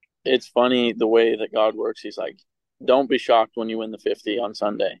 it's funny the way that God works. He's like, don't be shocked when you win the 50 on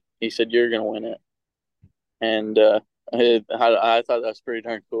Sunday. He said you're gonna win it, and I thought that's pretty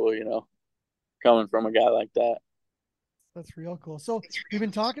darn cool, coming from a guy like that. That's real cool. So we've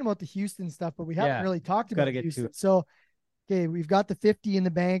been talking about the Houston stuff, but we haven't Yeah, really talked gotta about get to Houston. it. So okay, we've got the 50 in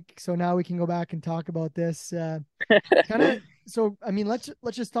the bank, so now we can go back and talk about this. Kind of. So I mean, let's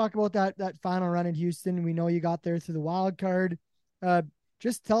just talk about that final run in Houston. We know you got there through the wild card. Uh,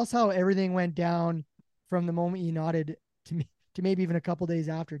 just tell us how everything went down from the moment you nodded to me to maybe even a couple days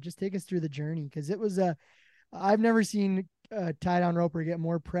after. Just take us through the journey, because it was I've never seen a tie down roper get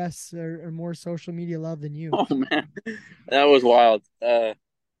more press or more social media love than you. Oh man, that was wild.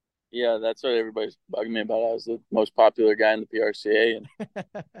 Yeah, that's what everybody's bugging me about. I was the most popular guy in the PRCA, and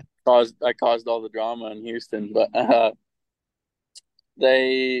I caused all the drama in Houston. But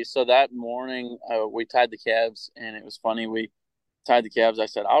so that morning we tied the calves, and it was funny. We tied the calves. I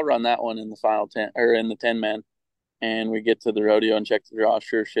said I'll run that one in the final 10 or in the 10 man, and we get to the rodeo and check the draw.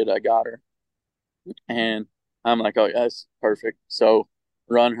 Sure shit, I got her, and I'm like, oh yeah, that's perfect. So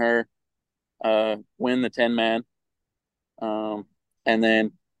run her, win the 10 man, and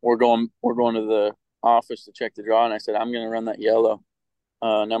then we're going to the office to check the draw, and I said I'm gonna run that yellow,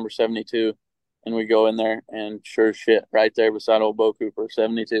 number 72, and we go in there, and sure shit, right there beside old Beau Cooper,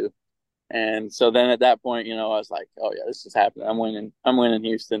 72. And so then at that point, I was like, oh yeah, this is happening. I'm winning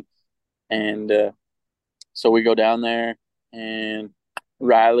Houston, and so we go down there, and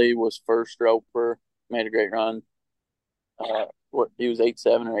Riley was first roper, made a great run. What he was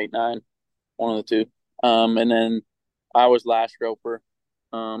 8-7 or 8-9, one of the two. And then I was last roper.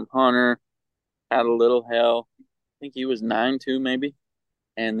 Hunter had a little hell. I think he was 9-2 maybe.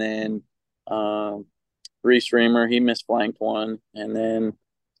 And then Reese Reamer, he misflanked one, and then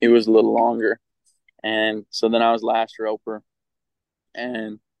he was a little longer. And so then I was last roper,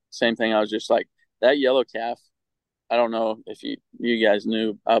 and same thing. I was just like that yellow calf. I don't know if you guys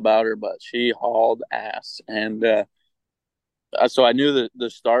knew about her, but she hauled ass, and so I knew that the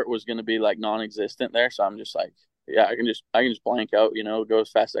start was going to be like non-existent there. So I'm just like, yeah, I can just blank out, go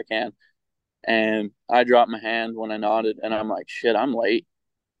as fast as I can. And I dropped my hand when I nodded, and I'm like, shit, I'm late,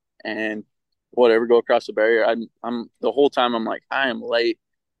 and whatever, go across the barrier. I'm the whole time I'm like, I am late,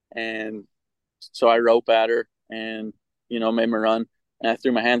 and so I rope at her, and made my run, and I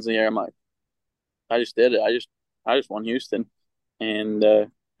threw my hands in the air. I'm like, I just did it. I just won Houston, and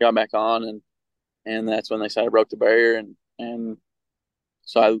got back on, and that's when they said I broke the barrier, and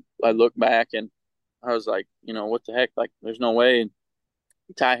so I looked back, and I was like, what the heck? Like, there's no way. And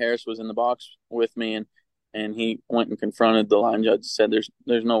Ty Harris was in the box with me, and he went and confronted the line judge and said, there's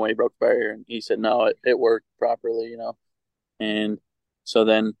no way he broke the barrier. And he said, no, it worked properly. And so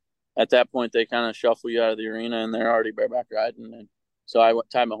then at that point, they kind of shuffle you out of the arena, and they're already bareback riding. And so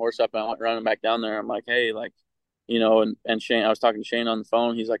tied my horse up, and I went running back down there. I'm like, hey, like, and Shane, I was talking to Shane on the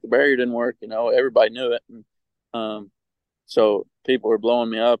phone. He's like, the barrier didn't work. Everybody knew it. And, so people were blowing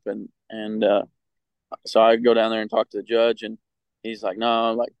me up, and so I go down there and talk to the judge, and he's like,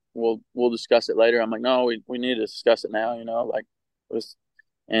 no, like we'll discuss it later. I'm like, no, we need to discuss it now, like it was,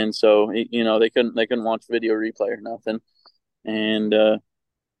 and so they couldn't watch video replay or nothing, and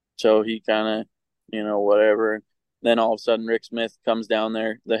so he kind of, whatever. Then all of a sudden, Rick Smith comes down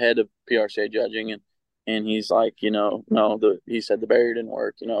there, the head of PRCA judging, and he's like, no, he said the barrier didn't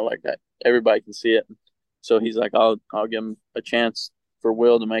work, like that. Everybody can see it. So he's like, I'll give him a chance for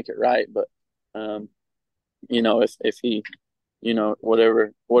Will to make it right, but um, if he,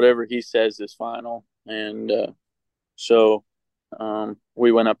 whatever he says is final, and so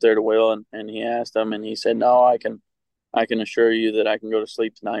we went up there to Will, and he asked him, and he said, no, I can assure you that I can go to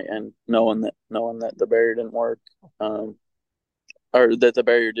sleep tonight and knowing that the barrier didn't work, or that the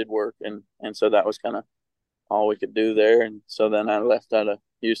barrier did work, and so that was kind of all we could do there. And so then I left out of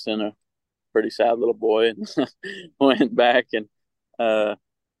Houston, a pretty sad little boy, and went back, and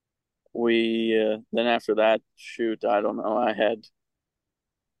we then after that, shoot, I don't know, I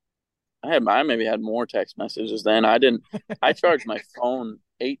maybe had more text messages then. I charged my phone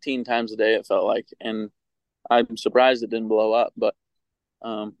 18 times a day, it felt like, and I'm surprised it didn't blow up. But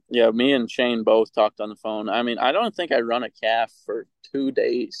yeah, me and Shane both talked on the phone. I mean, I don't think I run a calf for 2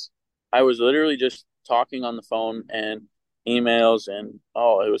 days. I was literally just talking on the phone and emails, and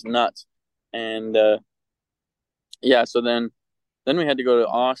oh, it was nuts. And yeah, so then we had to go to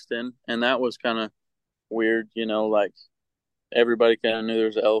Austin, and that was kind of weird, like everybody kind of knew there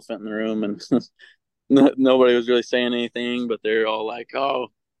was an elephant in the room, and nobody was really saying anything, but they're all like, oh,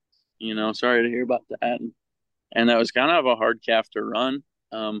 sorry to hear about that. And that was kind of a hard calf to run.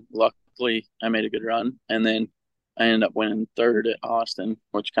 Luckily, I made a good run, and then I ended up winning third at Austin,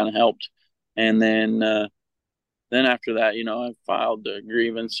 which kind of helped. And then after that, I filed the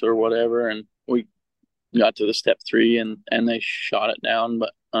grievance or whatever, and we got to the step 3, and they shot it down.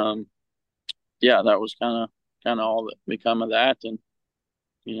 But yeah, that was kind of all that become of that, and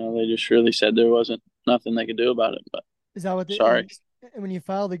they just really said there wasn't nothing they could do about it. But Is that what sorry. and when you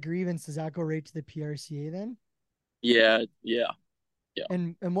file the grievance, does that go right to the PRCA then? Yeah, yeah, yeah.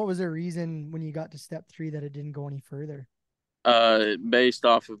 And what was the reason when you got to step 3 that it didn't go any further? Based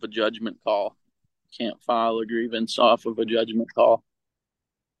off of a judgment call. Can't file a grievance off of a judgment call.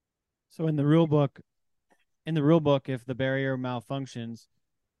 So in the rule book, if the barrier malfunctions,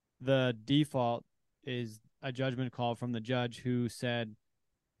 the default is a judgment call from the judge who said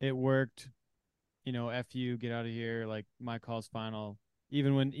it worked. F you, get out of here. Like, my call's final.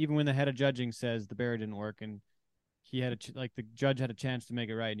 Even when the head of judging says the barrier didn't work, and he had the judge had a chance to make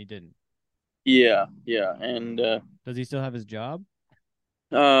it right, and he didn't. Yeah, yeah, and does he still have his job?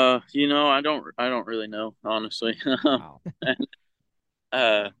 I don't really know, honestly. Wow.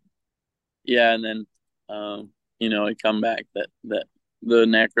 And, yeah, and then it come back that the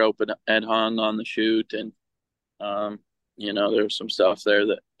neck rope had hung on the chute, and there was some stuff there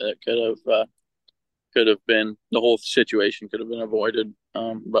that could have been, the whole situation could have been avoided.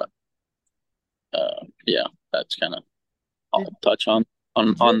 But yeah, that's kind of, I'll touch on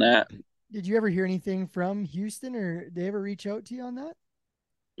that. Did you ever hear anything from Houston, or did they ever reach out to you on that?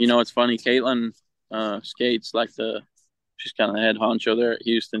 It's funny. Caitlin skates she's kind of the head honcho there at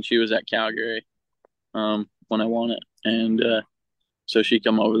Houston. She was at Calgary when I won it, and so she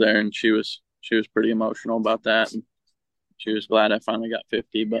come over there, and she was pretty emotional about that, and she was glad I finally got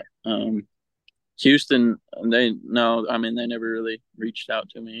 50. But Houston, they never really reached out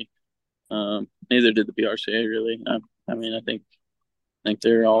to me. Neither did the PRCA really. I think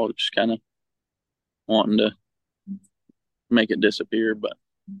they're all just kind of wanting to make it disappear. But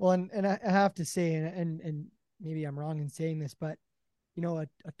well, and I have to say, and maybe I'm wrong in saying this, but a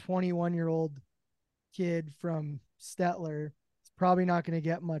 21-year-old kid from Stettler is probably not going to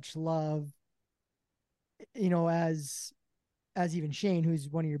get much love, as even Shane, who's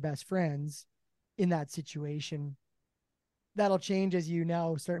one of your best friends, in that situation. That'll change as you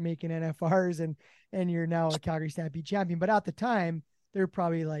now start making NFRs and you're now a Calgary Stampede champion. But at the time, they're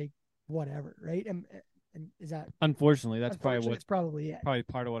probably like, whatever, right? And is that unfortunately that's probably it. Probably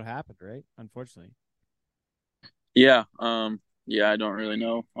part of what happened, right? Unfortunately. Yeah. Yeah, I don't really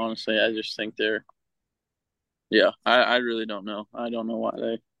know. Honestly, I just think I really don't know. I don't know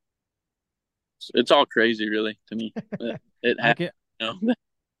why it's all crazy really to me. It happened,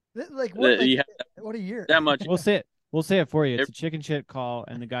 Like what a year. That much. We'll say it for you. It's a chicken shit call,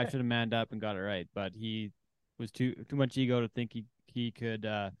 and the guy should have manned up and got it right, but he was too much ego to think he could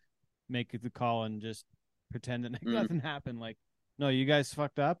make the call and just pretend that nothing happened. Like, no, you guys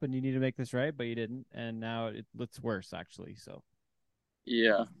fucked up, and you need to make this right, but you didn't, and now it looks worse actually. So.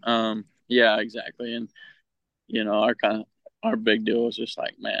 Yeah. Yeah. Exactly. And our big deal is just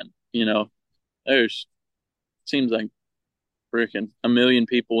like, man, seems like freaking a million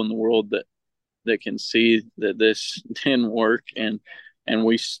people in the world that can see that this didn't work, and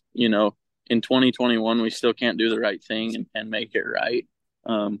we, in 2021 we still can't do the right thing and make it right.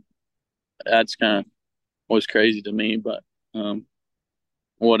 That's kind of was crazy to me, but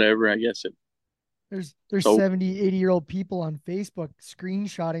whatever, I guess it. There's So 70, 80-year-old people on Facebook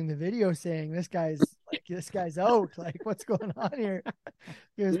screenshotting the video saying this guy's out. Like, what's going on here?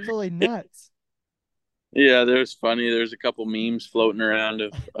 It was totally nuts. yeah, there's funny. There's a couple memes floating around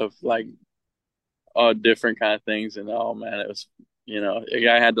of like different kind of things, and oh man, it was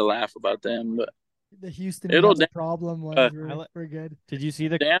I had to laugh about them, but The Houston we it'll have a problem ones were good. Did you see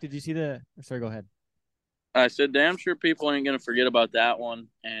the? damn. Did you see the? Sorry, go ahead. I said, damn sure people ain't gonna forget about that one,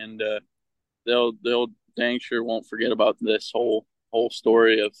 and they'll dang sure won't forget about this whole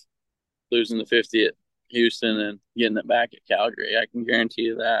story of losing the 50 at Houston and getting it back at Calgary. I can guarantee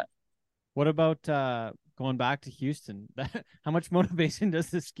you that. What about going back to Houston? How much motivation does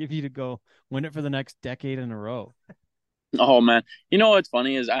this give you to go win it for the next decade in a row? Oh man, what's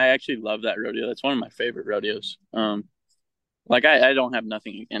funny is I actually love that rodeo. That's one of my favorite rodeos. Like I don't have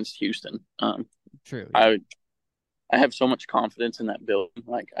nothing against Houston. True. Yeah. I have so much confidence in that building.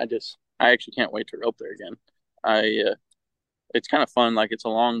 Like I actually can't wait to rope there again. It's kind of fun. Like it's a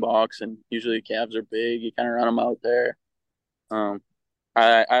long box, and usually the calves are big. You kind of run them out there. Um,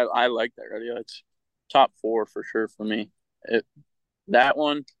 I like that rodeo. It's top four for sure for me. That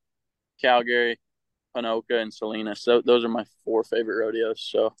one, Calgary, Panoka, and Salinas. So those are my four favorite rodeos.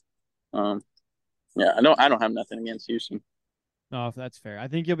 So, yeah, I don't have nothing against Houston. No, if that's fair. I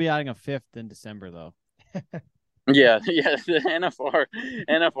think you'll be adding a fifth in December, though. Yeah, yeah. The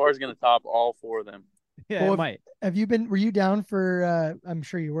NFR is going to top all four of them. Yeah, Well, it might. Were you down for, I'm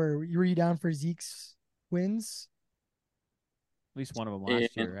sure you were you down for Zeke's wins? At least one of them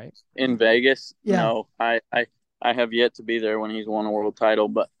last year, right? In Vegas? Yeah. No, I have yet to be there when he's won a world title,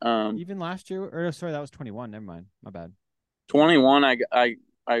 but Even last year, or sorry, that was 21. Never mind, my bad. 21,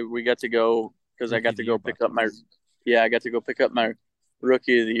 we got to go because I Rookie got of to the go year pick up buckles. I got to go pick up my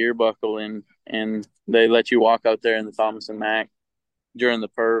rookie of the year buckle, and they let you walk out there in the Thomas and Mack during the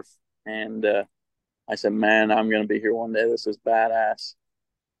perf, and I said, man, I'm gonna be here one day. This is badass.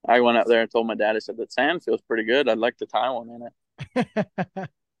 I went out there and told my dad, I said, that sand feels pretty good. I'd like to tie one in it.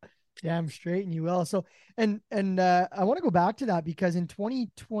 Damn straight, and you will. So, and I want to go back to that because in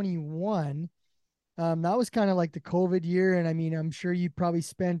 2021, that was kind of like the COVID year, and I mean, I'm sure you probably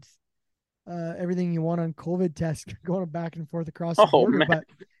spent everything you want on COVID tests going back and forth across the Oh border. man, But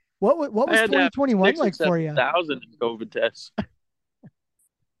what I was had to have 2021 6 or like for you? 7,000 in COVID tests.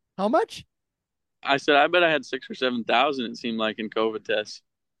 How much? I said, I bet I had 6 or 7,000. It seemed like in COVID tests.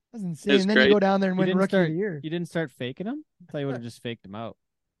 That's It insane. was And then you crazy. go down there and win Rookie of the Year. You didn't start faking them? I thought you would have just faked them out.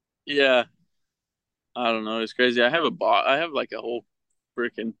 Yeah, I don't know. It's crazy. I have like a whole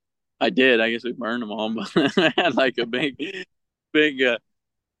freaking. I did. I guess we burned them all, but I had like a big.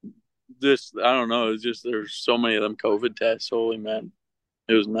 Just I don't know. It's just there's so many of them COVID tests. Holy man,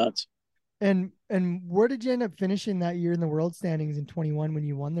 it was nuts. And where did you end up finishing that year in the world standings in 21 when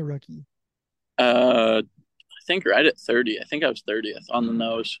you won the Rookie? I think right at 30. I think I was 30th on the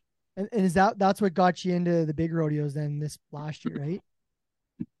nose. And is that's what got you into the big rodeos then this last year, right?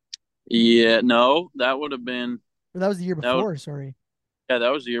 Yeah, no, that would have been Or that was the year that would, before, sorry. yeah, that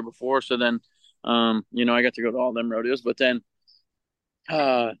was the year before. So then, I got to go to all them rodeos, but then,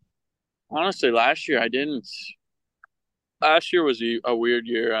 uh, honestly, last year I didn't. Last year was a weird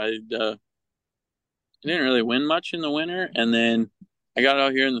year. I didn't really win much in the winter, and then I got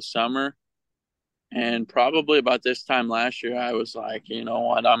out here in the summer, and probably about this time last year, I was like, you know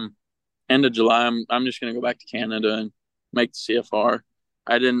what, I'm end of July. I'm just gonna go back to Canada and make the CFR.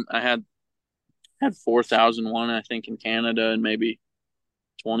 I had 4,001 I think in Canada and maybe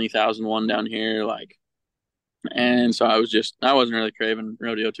 20,001 down here, like, and so I wasn't really craving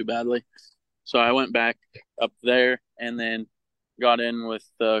rodeo too badly. So I went back up there and then got in with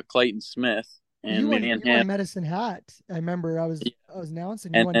Clayton Smith, and me and You won him. Medicine Hat. I remember I was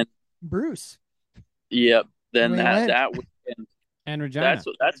announcing you And won then Bruce. yep, then Away that went. that weekend, And Regina.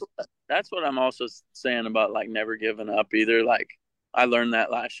 that's what I'm also saying about like never giving up either. Like I learned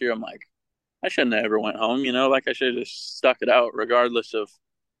that last year. I'm like, I shouldn't have ever went home, like I should have just stuck it out regardless of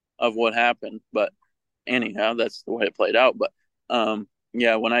what happened. But anyhow, that's the way it played out. But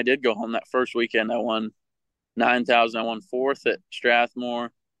yeah, when I did go home that first weekend, I won 9,000. I won fourth at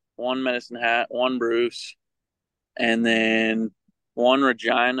Strathmore, one Medicine Hat, one Bruce, and then one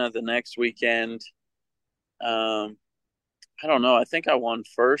Regina the next weekend. I don't know. I think I won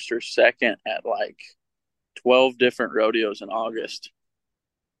first or second at like 12 different rodeos in August.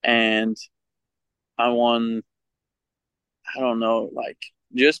 And I won I don't know, like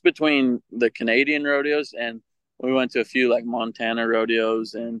just between the Canadian rodeos and we went to a few like Montana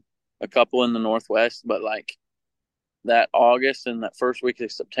rodeos and a couple in the Northwest, but like that August and that first week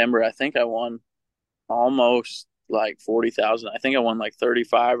of September, I think I won almost like 40,000. I think I won like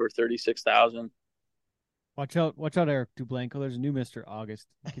 35 or 36,000. Watch out, Eric Dublanco. There's a new Mr. August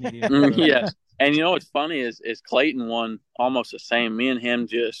Canadian rodeo. Yeah. And you know what's funny is Clayton won almost the same. Me and him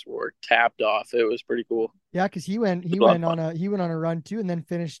just were tapped off. It was pretty cool. Yeah, because he went on a run too, and then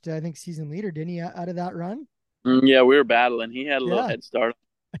finished I think season leader, didn't he? Out of that run. Yeah, we were battling. He had a little Yeah. head start.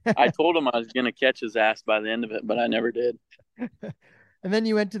 I told him I was going to catch his ass by the end of it, but I never did. And then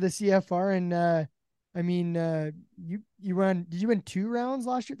you went to the CFR, and I mean, you run. Did you win 2 rounds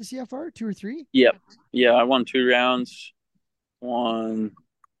last year at the CFR? 2 or 3? Yep. Yeah, I won 2 rounds, won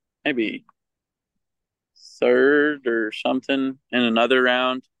maybe third or something in another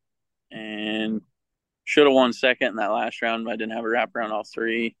round, and should have won second in that last round, but I didn't have a wrap around all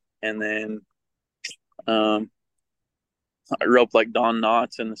three. And then um, I roped like Don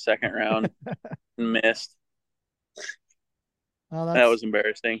Knotts in the second round and missed. Oh, That was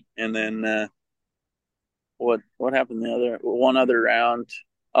embarrassing. And then what happened the other one other round?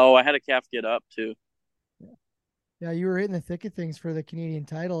 Oh, I had a calf get up too. yeah. You were in the thick of things for the Canadian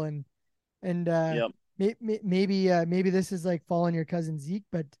title, and Yep. maybe this is like following your cousin Zeke,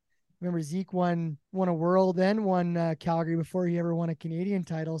 but remember Zeke won a world and won Calgary before he ever won a Canadian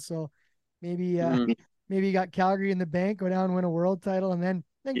title. So maybe Mhm. maybe you got Calgary in the bank, go down, win a world title, and then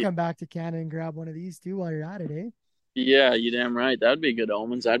come back to Canada and grab one of these too while you're at it, Yeah, you damn right. That'd be good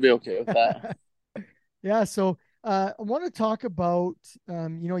omens. I'd be okay with that. eh? Yeah. So I want to talk about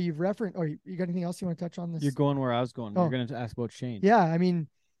you've referenced, or you got anything else you want to touch on this? You're going where I was going. Oh. You're going to ask about Shane. Yeah, I mean,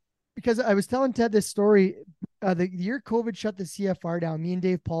 because I was telling Ted this story, the year COVID shut the CFR down, me and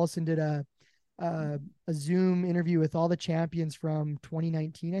Dave Paulson did a Zoom interview with all the champions from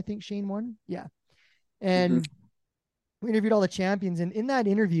 2019. I think Shane won. Yeah, and we interviewed all the champions, and in that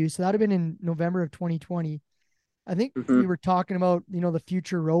interview, so that would have been in November of 2020. I think we were talking about the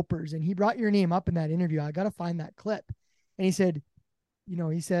future ropers, and he brought your name up in that interview. I got to find that clip, and he said,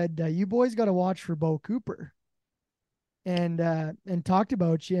 you boys got to watch for Beau Cooper. And talked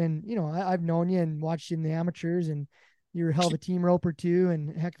about you, and I've known you and watched you in the amateurs, and you're a hell of a team roper too,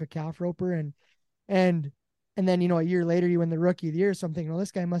 and a heck of a calf roper, and then a year later you win the rookie of the year. So I'm thinking, well,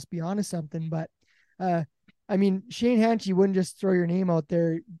 this guy must be onto something. But I mean, Shane Hanchy wouldn't just throw your name out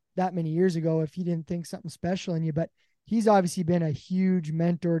there that many years ago if he didn't think something special in you. But he's obviously been a huge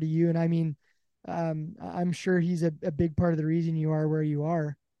mentor to you, and I mean, I'm sure he's a big part of the reason you are where you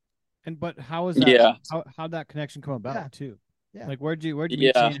are. But how is that? Yeah. How'd that connection come about too? Yeah. Like where'd you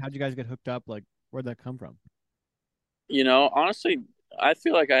meet Shane? How'd you guys get hooked up? Like where'd that come from? Honestly, I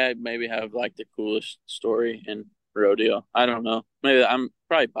feel like I maybe have like the coolest story in rodeo. I don't know. Maybe I'm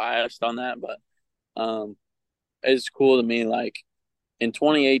probably biased on that, but it's cool to me. Like in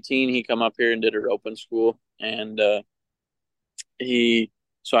 2018, he come up here and did a roping school, and he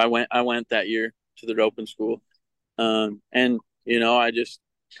so I went that year to the roping school, and I just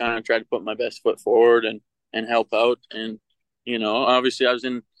kind of tried to put my best foot forward and help out, and obviously I was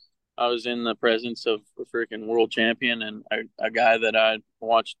in the presence of a freaking world champion and a guy that I'd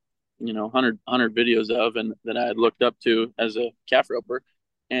watched, 100 videos of and that I had looked up to as a calf roper.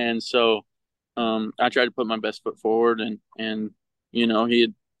 And so I tried to put my best foot forward and he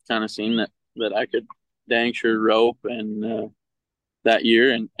had kind of seen that I could dang sure rope and that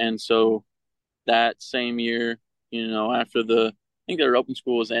year. And so that same year, after I think their open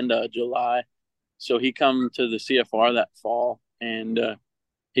school was end of July. So he come to the CFR that fall and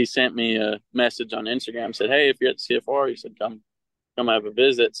he sent me a message on Instagram, said, "Hey, if you're at the CFR," he said, come have a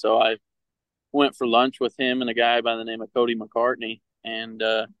visit. So I went for lunch with him and a guy by the name of Cody McCartney, and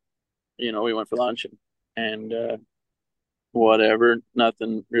we went for lunch and whatever.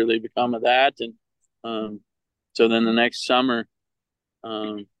 Nothing really become of that, and so then the next summer,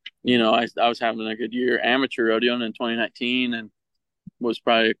 I was having a good year amateur rodeoing in 2019, and was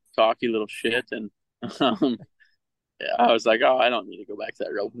probably a cocky little shit, and um, I was like, oh, I don't need to go back to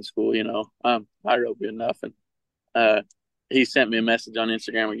that roping school, I rope good enough. And he sent me a message on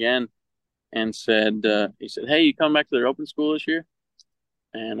Instagram again and he said, hey, you come back to the roping school this year?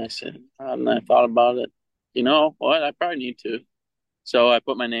 And I said, and I thought about it. You know what? I probably need to. So I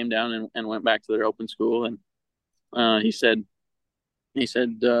put my name down and went back to the roping school. And he said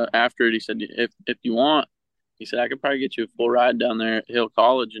after it, he said, if you want, he said, I could probably get you a full ride down there at Hill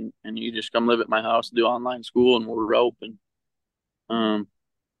College and you just come live at my house, do online school, and we'll rope. And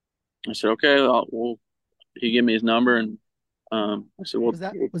I said, okay, he gave me his number and I said, well,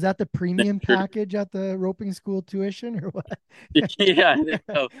 Was that the premium package at the roping school tuition or what? yeah, I think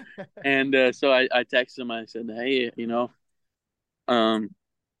so. And so I texted him. I said, hey, um,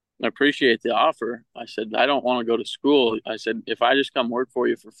 I appreciate the offer. I said, I don't want to go to school. I said, if I just come work for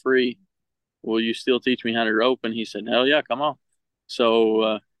you for free, will you still teach me how to rope? And he said, hell yeah, come on.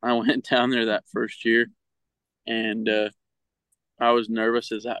 So I went down there that first year, and I was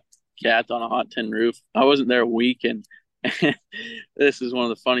nervous as that cat on a hot tin roof. I wasn't there a week, and this is one of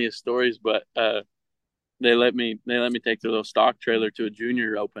the funniest stories. But they let me take their little stock trailer to a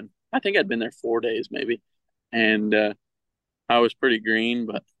junior open. I think I'd been there 4 days maybe, and I was pretty green,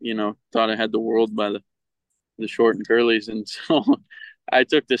 but thought I had the world by the short and curlies, and so I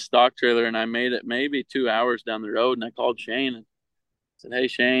took this stock trailer and I made it maybe 2 hours down the road, and I called Shane and said, "Hey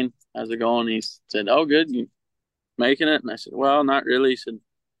Shane, how's it going?" He said, "Oh, good. You making it?" And I said, "Well, not really." He said,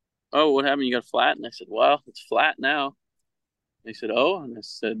 "Oh, what happened? You got flat?" And I said, "Well, it's flat now." And he said, "Oh," and I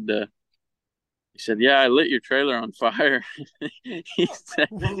said, he said, "Yeah, I lit your trailer on fire." he said,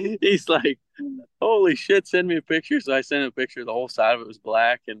 he's like, "Holy shit, send me a picture." So I sent him a picture. The whole side of it was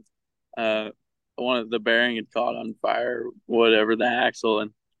black, and uh, one of the bearing had caught on fire, whatever, the axle.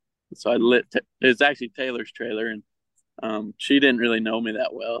 And so I lit. It's actually Taylor's trailer, and she didn't really know me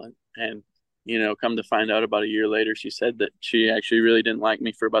that well, and come to find out about a year later, she said that she actually really didn't like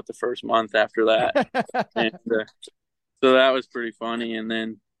me for about the first month after that, and so that was pretty funny. And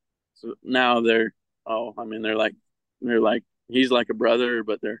then so now they're like he's like a brother,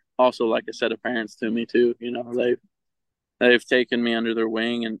 but they're also like a set of parents to me too. They've taken me under their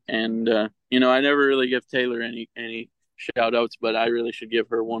wing, and I never really give Taylor any shout outs, but I really should give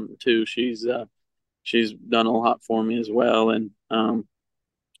her one too. She's done a lot for me as well, and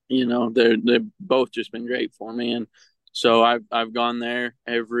they've both just been great for me. And so I've gone there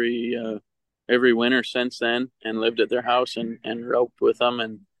every winter since then and lived at their house and roped with them,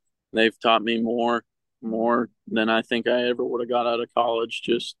 and they've taught me more than I think I ever would have got out of college,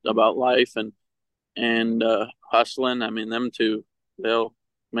 just about life and hustling. I mean, them two, they'll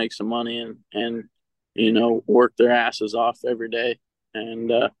make some money and work their asses off every day.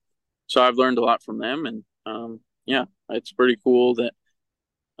 And so I've learned a lot from them, and yeah, it's pretty cool that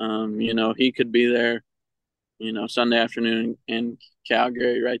he could be there, Sunday afternoon in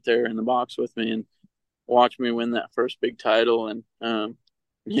Calgary right there in the box with me and watch me win that first big title. And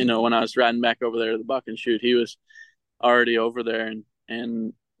when I was riding back over there to the buck and shoot, he was already over there,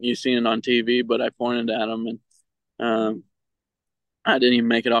 and you seen it on TV, but I pointed at him, and I didn't even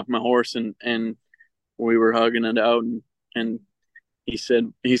make it off my horse, and we were hugging it out, and he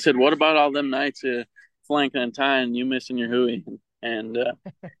said, "What about all them nights flanking and tying, you missing your hooey?" And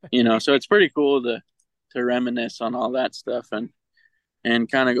so it's pretty cool to reminisce on all that stuff and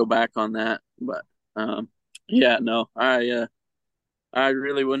kind of go back on that. But yeah, no, I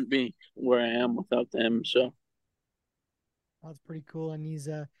really wouldn't be where I am without them. So That's pretty cool, and he's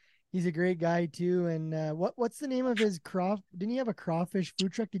a great guy too. And what's the name of his Didn't he have a crawfish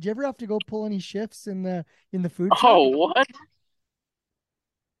food truck? Did you ever have to go pull any shifts in the food truck? oh, what?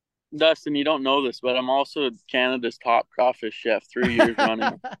 Dustin, you don't know this, but I'm also Canada's top crawfish chef 3 years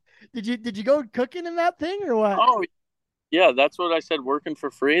running. Did you go cooking in that thing or what? Oh, yeah, that's what I said. Working for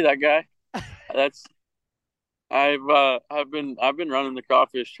free, that guy. That's I've been running the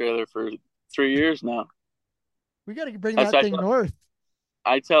crawfish trailer for 3 years now. We got to bring That's that thing north.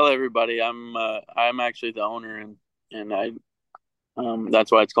 I tell everybody I'm actually the owner, and I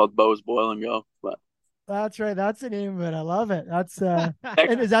that's why it's called Beau's Boil and Go. But That's right. That's the name of it. I love it. That's and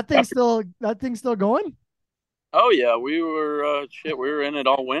is that thing still going? oh yeah, we were in it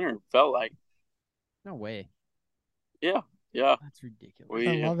all winter. Felt like No way. yeah, yeah. That's ridiculous. I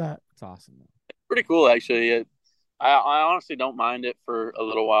We love that. It's awesome though. pretty cool actually. I honestly don't mind it for a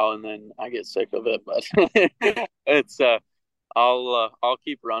little while, and then I get sick of it. But it's I'll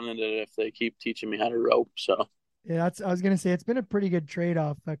keep running it if they keep teaching me how to rope. So Yeah, I was gonna say it's been a pretty good trade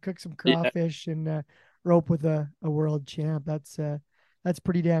off. Cook some yeah. crawfish and rope with a world champ. That's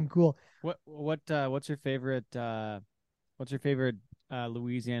pretty damn cool. What's your favorite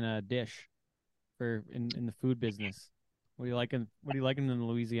Louisiana dish for in the food business? What do you liking in the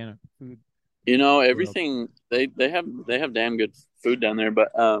Louisiana food world? Everything they have damn good food down there,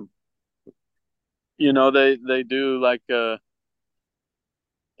 but they do like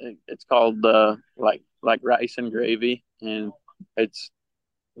it's called like rice and gravy, and it's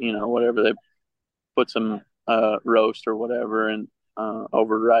whatever they put some roast or whatever and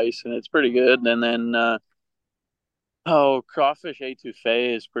over rice, and it's pretty good. And then oh, crawfish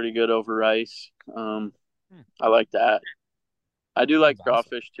etouffee is pretty good over rice. Hmm, I like that. I do like sounds awesome.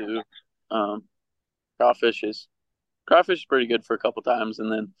 crawfish too. Um, Crawfish is Crawfish is pretty good for a couple times,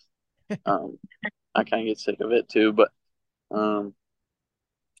 and then um, I kind of get sick of it too. But um,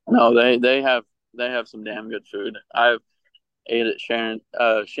 no, they have some damn good food. I've ate at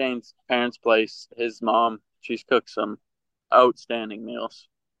Shane's parents' place. His mom, she's cooked some outstanding meals.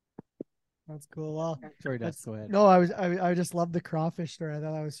 That's cool. Well, Sorry, Dust, that's go ahead. no, I just love the crawfish story. I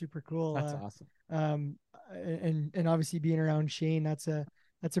thought that was super cool. That's awesome. Um, and obviously being around Shane, that's a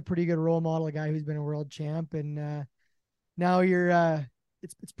pretty good role model, a guy who's been a world champ, and now you're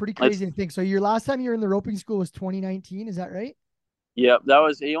it's pretty It's crazy to think. So your last time you were in the roping school was 2019, is that right? Yep, that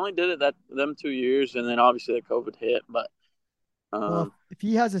was he only did it that them 2 years, and then obviously the COVID hit. But Well, um, if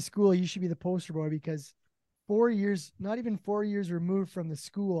he has a school, you should be the poster boy because 4 years, not even 4 years removed from the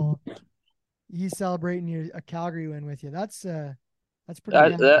school, he's celebrating a Calgary win with you. That's that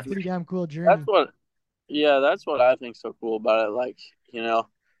that pretty damn cool that's journey. what yeah, that's what I think's so cool about it. Like,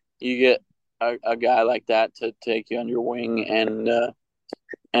 you get a guy like that to take you under your wing,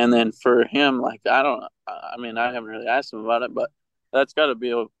 and then for him, like, I don't, I mean, I haven't really asked him about it, but that's got to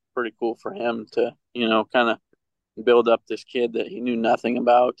be pretty cool for him to, kind of build up this kid that he knew nothing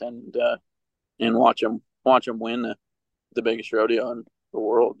about, and watch him win the biggest rodeo in the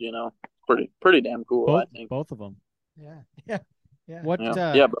world. Pretty damn cool, I think. Both of them. Yeah, yeah, yeah. What Yeah,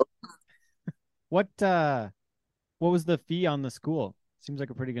 uh yeah, bro. what uh what was the fee on the school? Seems like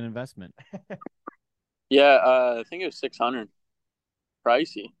a pretty good investment. Yeah. I think it was 600.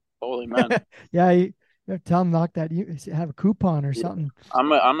 Pricey. Holy man. Yeah, you have to tell him knock that. You have a coupon or Yeah. something. I'm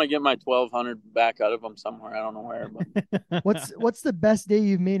gonna get my 1,200 back out of him somewhere. I don't know where, but What's the best day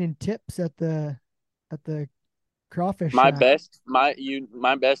you've made in tips at the crawfish my shack? best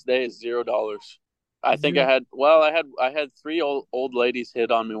day is $0. I think Zero. I had three old ladies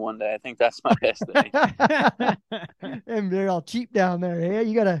hit on me one day. I think that's my best day. And they're all cheap down there. Hey,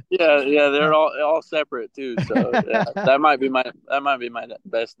 you gotta. Yeah, yeah, they're Uh, all separate too. So yeah, that might be my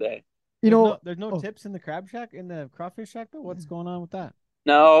best day. you know. There's no Oh, tips in the crab shack in the crawfish shack though. What's going on with that?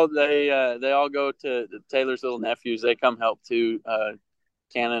 No, they all go to Taylor's little nephews. They come help too.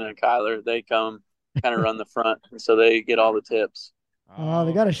 Cannon and Kyler, they come kind of run the front, so they get all the tips. they Oh,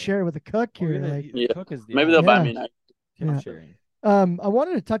 gotta okay. share it with the cook Oh, here. yeah, Like, the Yeah, cook is maybe they'll buy yeah, me a night. tip yeah. sharing. I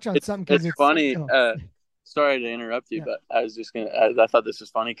wanted to touch on something because It's it's. funny. Oh, Sorry to interrupt you, yeah. but I was just gonna. I thought this was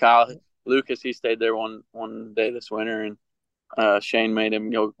funny. Kyle Lucas, he stayed there one day this winter, and Shane made him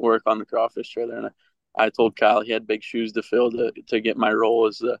go work on the crawfish trailer, and I told Kyle he had big shoes to fill to get my role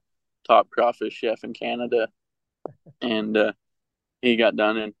as the top crawfish chef in Canada, and he got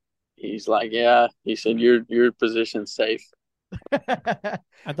done, and he's like, "Yeah," he said, "Your position's safe." I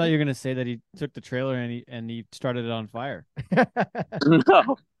thought you were gonna say that he took the trailer and he started it on fire.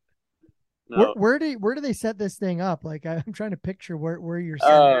 No, where no. where do they set this thing up? Like, I'm trying to picture where you're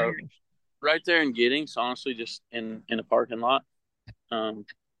setting Uh, up. right there in Giddings, honestly, just in a parking lot. Um,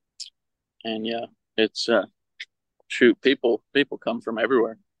 and yeah, it's shoot, people come from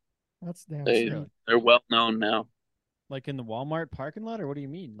everywhere. That's damn They sweet. Really? they're well known now. Like in the Walmart parking lot, or what do you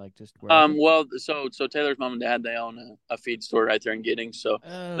mean? Like just wherever? Well, so Taylor's mom and dad, they own a feed store right there in Giddings, so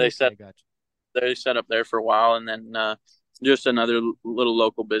Oh, they set okay, gotcha. they set up there for a while, and then just another little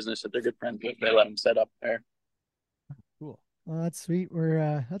local business that they're good friends with. They let them set up there. Cool. Well, that's sweet.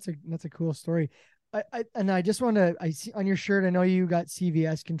 We're that's a cool story. I just want to I see on your shirt. I know you got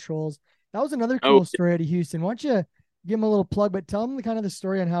CVS controls. That was another Oh cool story out of Houston. Why don't you give him a little plug, but tell him the kind of the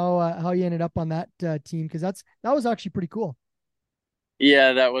story on how you ended up on that team because that was actually pretty cool.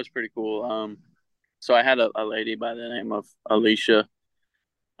 yeah, that was pretty cool. So I had a lady by the name of Alicia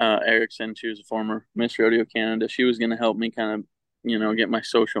Erickson. She was a former Miss Rodeo Canada. She was going to help me kind of, get my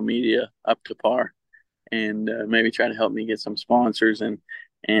social media up to par, and maybe try to help me get some sponsors.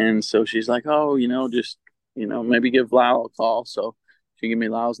 And so she's like, oh, just maybe give Lyle a call. So she gave me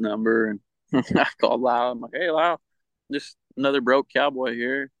Lyle's number, and I called Lyle. I'm like, hey, Lyle, just another broke cowboy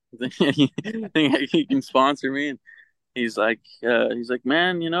here. Think he can sponsor me? And he's like,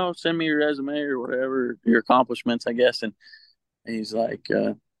 man, send me your resume or whatever, your accomplishments, I guess. And he's like,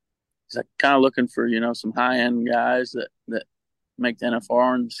 kind of looking for some high end guys that make the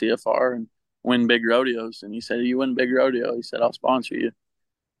NFR and CFR and win big rodeos. And he said, you win big rodeo, he said, I'll sponsor you.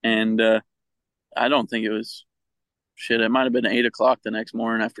 And I don't think it was shit. It might have been 8 o'clock the next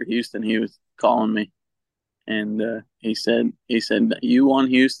morning after Houston. He was calling me, and he said you won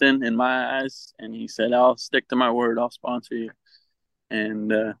Houston in my eyes, and he said I'll stick to my word. I'll sponsor you.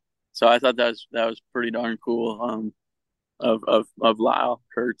 And so I thought that was pretty darn cool. Of Lyle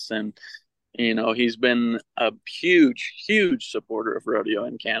Kurtz, and he's been a huge supporter of rodeo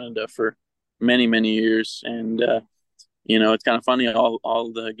in Canada for many years. And it's kind of funny,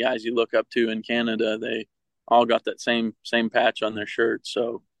 all the guys you look up to in Canada, they all got that same patch on their shirt.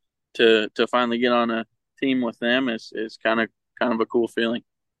 So to finally get on a team with them is kind of a cool feeling.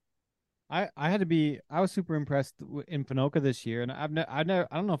 I was super impressed in Pinoca this year, and I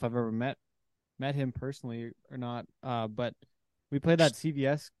don't know if I've ever met him personally or not. But we played that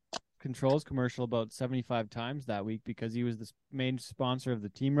CVS controls commercial about 75 times that week because he was the main sponsor of the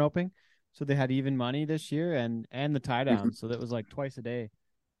team roping. So they had even money this year and the tie Mm-hmm. down. So that was like twice a day.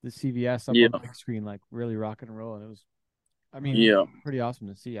 The CVS up Yeah, on big screen, like really rock and roll. And it was, I mean, yeah, pretty awesome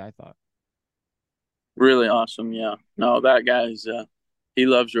to see, I thought. really awesome. Yeah, no, that guy's he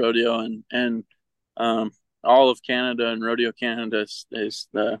loves rodeo and um, all of Canada and Rodeo Canada is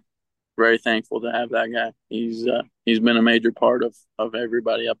very thankful to have that guy. He's been a major part of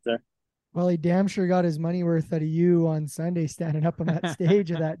everybody up there. Well, he damn sure got his money worth out of you on Sunday standing up on that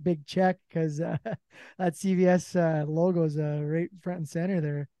stage of that big check because that CVS logo is right front and center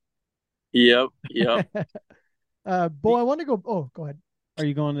there. Yep, yep. Beau, I want to go. Oh, go ahead. Are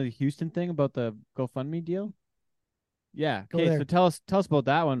you going to the Houston thing about the GoFundMe deal? Yeah. Go Okay. there. So tell us about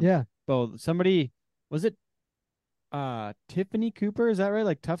that one. Yeah. Bo, somebody was it Tiffany Cooper? Is that right?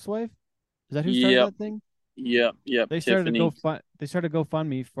 Like Tuff's wife? Is that who started Yep, that thing? yep. Tiffany. They started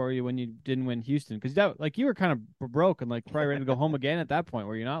GoFundMe for you when you didn't win Houston because that like you were kind of broke and like probably ready to go home again at that point.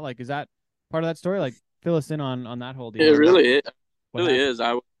 Were you not? Like, is that part of that story? Like, fill us in on that whole deal. It What really happened? is.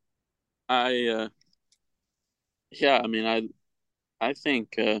 I yeah. I mean, I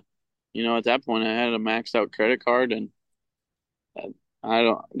think at that point I had a maxed out credit card, and uh, I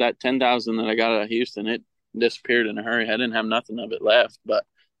don't that 10,000 that I got out of Houston, it disappeared in a hurry. I didn't have nothing of it left, but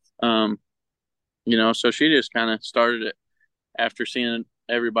um, so she just kind of started it after seeing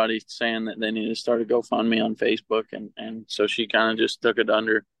everybody saying that they needed to start a GoFundMe on Facebook, and so she kind of just took it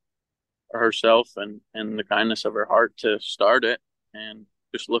under herself and the kindness of her heart to start it, and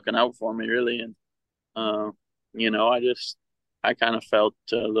just looking out for me really. And uh, I kind of felt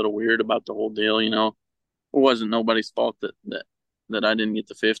a little weird about the whole deal. It wasn't nobody's fault that I didn't get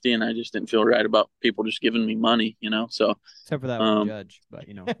the 50, and I just didn't feel right about people just giving me money. So Except for that one um, judge, but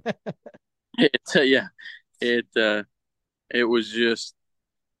yeah, it it was just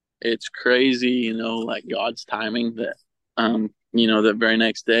it's crazy, like God's timing that that very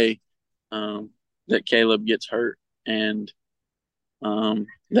next day that Caleb gets hurt, and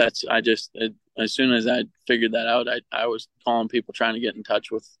that's as soon as I figured that out, I was calling people trying to get in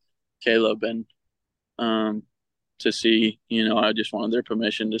touch with Caleb, and um to see, I just wanted their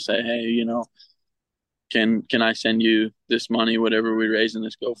permission to say, hey, can I send you this money, whatever we raise in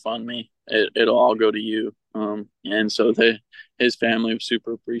this GoFundMe, it'll all go to you. And so his family was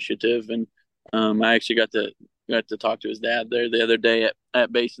super appreciative, and I actually got to talk to his dad there the other day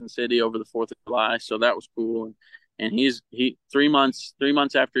at Basin City over the 4th of July, so that was cool. And he 3 months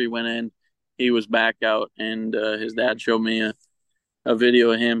after he went in, he was back out, and his dad showed me a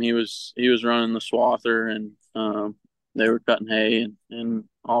video of him. He was running the swather, and they were cutting hay and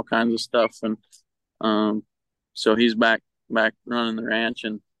all kinds of stuff, and um, so he's back running the ranch,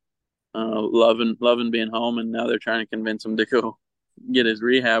 and loving being home. And now they're trying to convince him to go get his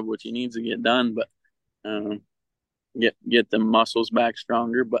rehab, which he needs to get done, but um, get the muscles back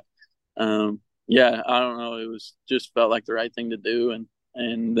stronger. But yeah, I don't know. It was just felt like the right thing to do,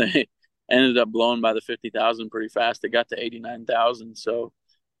 and they ended up blowing by the 50,000 pretty fast. It got to 89,000. So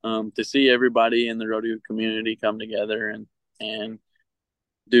to see everybody in the rodeo community come together and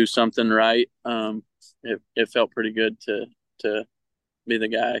do something right, it felt pretty good to be the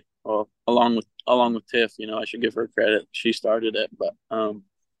guy. Well, along with Tiff, I should give her credit. She started it, but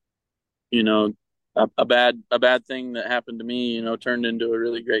you know, a bad thing that happened to me, turned into a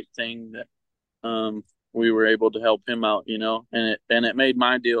really great thing that we were able to help him out, and it made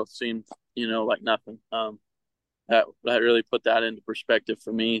my deal seem, like nothing. That really put that into perspective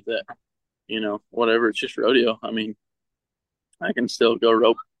for me that, whatever, it's just rodeo. I mean, I can still go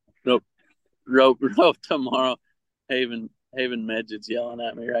rope, rope tomorrow. Haven Medget's yelling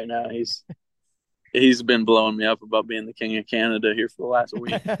at me right now. He's been blowing me up about being the king of Canada here for the last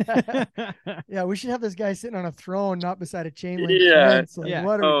week. Yeah, we should have this guy sitting on a throne, not beside a chain link Yeah, fence. Like, yeah.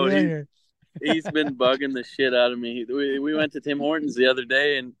 what are we doing here? he's been bugging the shit out of me. We went to Tim Hortons the other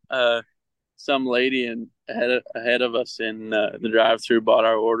day, and some lady ahead of us in the drive-through bought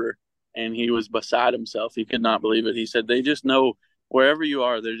our order, and he was beside himself. He could not believe it. He said, "They just know wherever you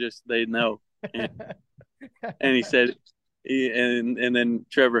are. They know." And he said, and then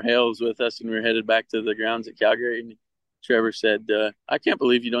Trevor Hales with us, and we are headed back to the grounds at Calgary. And Trevor said, "I can't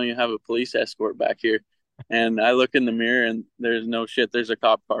believe you don't even have a police escort back here." And I look in the mirror, and there's no shit. There's a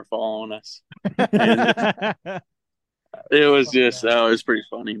cop car following us. And it was just, it was pretty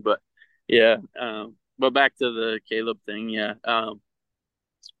funny. But yeah, but back to the Caleb thing. Yeah.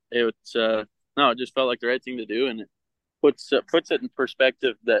 It's no, it just felt like the right thing to do, and it puts it in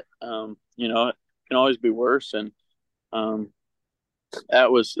perspective that it can always be worse, and um,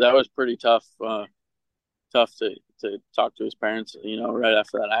 that was pretty tough to talk to his parents, right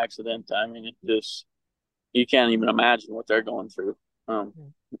after that accident. I mean, it just you can't even imagine what they're going through. Um,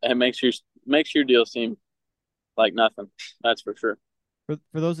 it makes your deal seem like nothing. That's for sure. For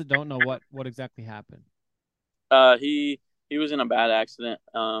those that don't know, what exactly happened? He was in a bad accident.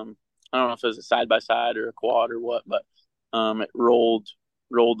 I don't know if it was a side by side or a quad or what, but it rolled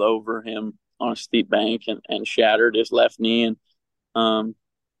over him on a steep bank and shattered his left knee and um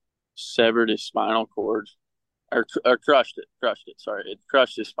severed his spinal cord or crushed it. Sorry, it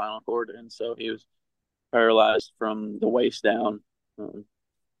crushed his spinal cord, and so he was paralyzed from the waist down.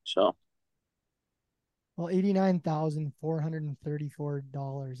 So Well,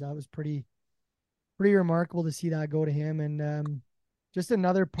 $89,434. That was pretty remarkable to see that go to him, and just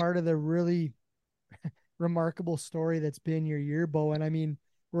another part of the really remarkable story that's been your year, Beau. And I mean,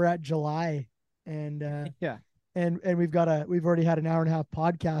 we're at July, and Yeah. and we've already had an hour and a half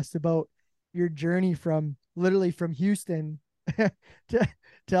podcast about your journey from literally from Houston to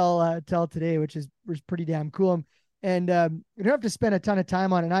till today, which was pretty damn cool. And we don't have to spend a ton of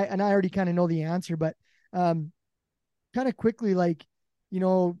time on it. And I already kind of know the answer, but kind of quickly, like,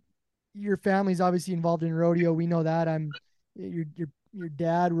 your family's obviously involved in rodeo. We know that. Your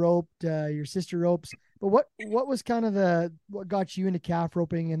dad roped, your sister ropes. But what was kind of what got you into calf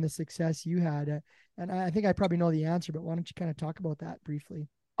roping and the success you had? And I think I probably know the answer, but why don't you kind of talk about that briefly?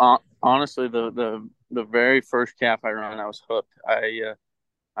 honestly, the very first calf I run, I was hooked. I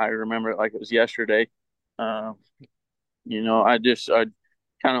remember it like it was yesterday. Um, I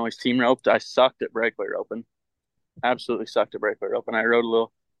kind of always team roped. I sucked at breakaway roping. Absolutely sucked at breakaway roping. I rode a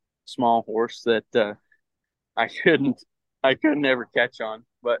little small horse that I couldn't I couldn't ever catch on.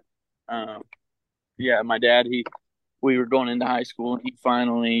 But um, yeah, my dad we were going into high school and he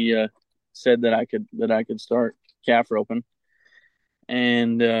finally said that I could start calf roping.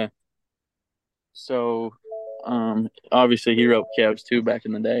 And so obviously he roped calves too back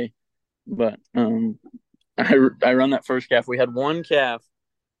in the day. But I run that first calf. We had one calf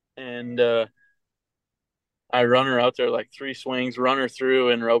and I run her out there like three swings, run her through,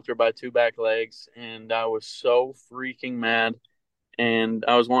 and roped her by two back legs. And I was so freaking mad. And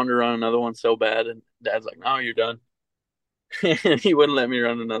I was wanting to run another one so bad. And Dad's like, "No, you're done." And he wouldn't let me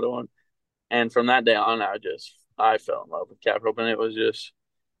run another one. And from that day on, I fell in love with calf roping. It was just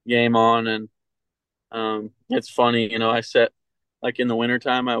game on. And it's funny, I set like in the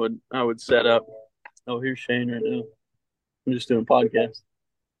wintertime, I would set up. Oh, here's Shane right now. I'm just doing a podcast.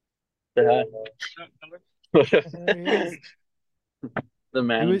 Say hi. There he is. The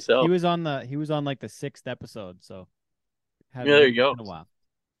man He himself. was on like the 6th episode, so Yeah, there you go. been a while.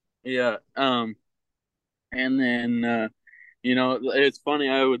 Yeah. And then it's funny.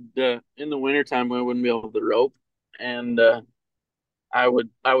 I would in the wintertime I wouldn't be able to rope, and I would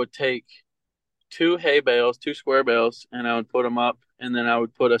take two hay bales, two square bales, and I would put them up, and then I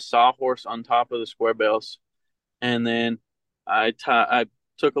would put a sawhorse on top of the square bales, and then I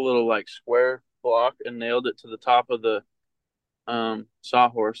took a little like square block and nailed it to the top of the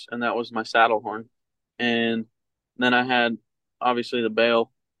sawhorse, and that was my saddle horn. And then I had obviously the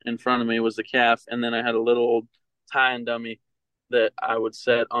bale in front of me was the calf, and then I had a little old tie-in dummy that I would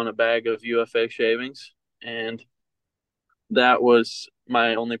set on a bag of UFA shavings, and that was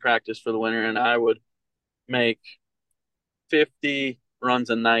my only practice for the winter. And I would make 50 runs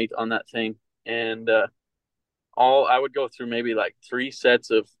a night on that thing, and all I would go through maybe like three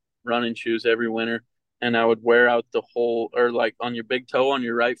sets of running shoes every winter, and I would wear out the whole or like on your big toe on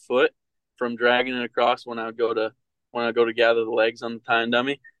your right foot from dragging it across when I go to gather the legs on the tying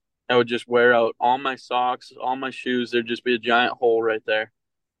dummy. I would just wear out all my socks, all my shoes. There'd just be a giant hole right there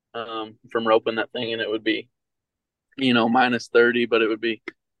from roping that thing, and it would be minus 30, but it would be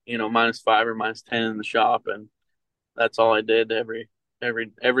minus 5 or minus 10 in the shop, and that's all I did every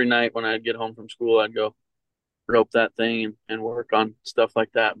night when I'd get home from school. I'd go rope that thing and work on stuff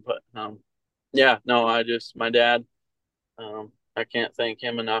like that. But yeah, no, my dad, I can't thank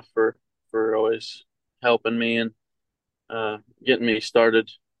him enough for always helping me and getting me started,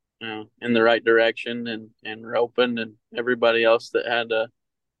 in the right direction and roping, and everybody else that had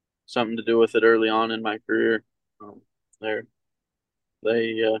something to do with it early on in my career. Um, they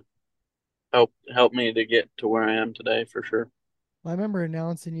they helped me to get to where I am today for sure. Well, I remember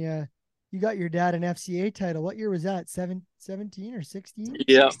announcing you got your dad an FCA title. What year was that? 17 or 16?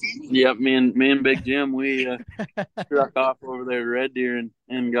 Yeah. Me and Big Jim, we struck off over there at Red Deer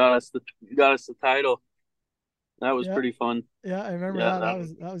and got us the title. That was Yeah. pretty fun. Yeah, I remember Yeah,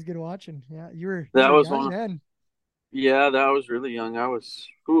 that. That was good watching. Yeah, you that were was young one. then. Yeah, that was really young. I was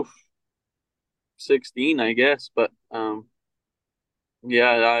 16, I guess. But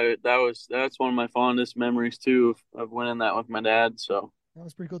yeah, that's one of my fondest memories too of winning that with my dad. So That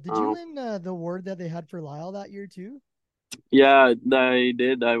was pretty cool. Did you um, win the award that they had for Lyle that year too? yeah, I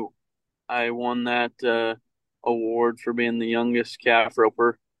did. I won that award for being the youngest calf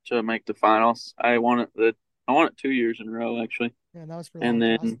roper to make the finals. I won it 2 years in a row actually. Yeah, and that was for And long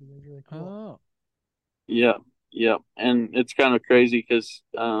then castity. It was really cool. Oh, yeah, yeah, and it's kind of crazy because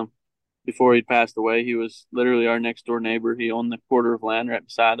before he passed away, he was literally our next door neighbor. He owned the quarter of land right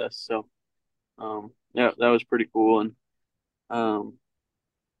beside us. So yeah, that was pretty cool. And um,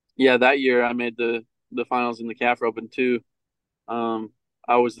 yeah, that year I made the finals in the calf roping too. Um,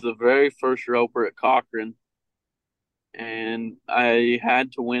 I was the very first roper at Cochrane, and I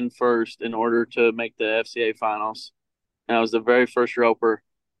had to win first in order to make the FCA finals. And I was the very first roper,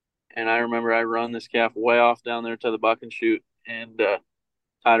 and I remember I run this calf way off down there to the buck and shoot, and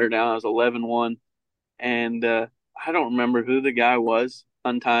tied her down. I was 11-1, and I don't remember who the guy was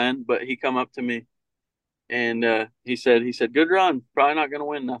untying, but he come up to me and he said, "Good run. Probably not gonna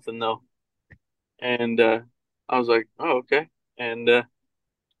win nothing though." And I was like, "Oh, okay." And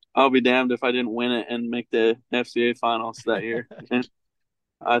I'll be damned if I didn't win it and make the FCA finals that year. And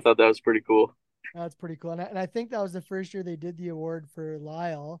I thought that was pretty cool. That's pretty cool. And I think that was the first year they did the award for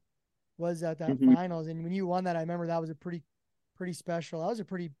Lyle was at that Hmm. finals. And when you won that, I remember that was a pretty special. That was a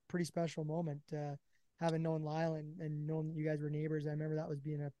pretty special moment. Having known Lyle and known that you guys were neighbors, I remember that was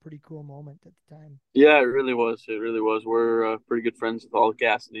being a pretty cool moment at the time. Yeah, it really was. It really was. We're pretty good friends with all the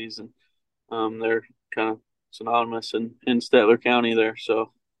Cassidys, and they're kind of synonymous in Stettler County there.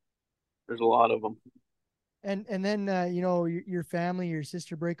 So there's a lot of them. And then your family, your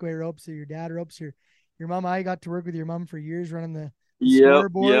sister breakaway ropes, or your dad ropes, your mom. I got to work with your mom for years running the Yep, yeah,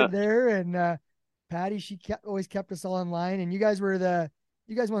 scoreboard there, and Patty, she always kept us all in line. And you guys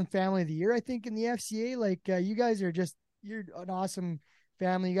won family of the year, I think, in the FCA. Like you guys are you're an awesome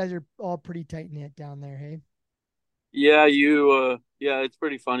family. You guys are all pretty tight knit down there. Hey. yeah. Yeah. It's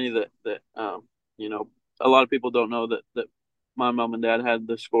pretty funny that you know, a lot of people don't know that my mom and dad had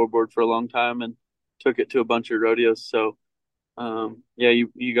the scoreboard for a long time and took it to a bunch of rodeos. So yeah,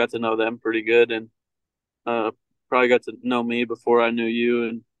 you got to know them pretty good, and uh, probably got to know me before I knew you,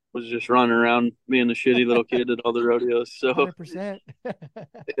 and was just running around being a shitty little kid at all the rodeos. So 100%.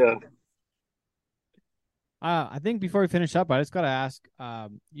 yeah. I think before we finish up, I just got to ask.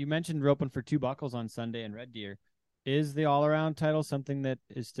 You mentioned roping for 2 buckles on Sunday in Red Deer. Is the all-around title something that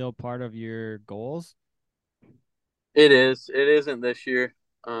is still part of your goals? It is. It isn't this year.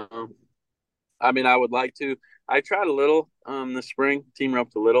 I mean, I would like to. I tried a little this spring, team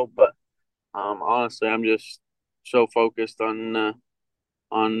roped a little, but honestly, I'm just so focused on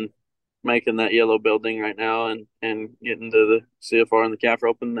making that yellow building right now and getting to the CFR and the calf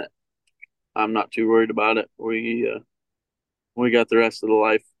open that I'm not too worried about it. We got the rest of the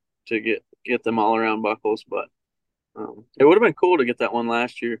life to get them all around buckles, but it would have been cool to get that one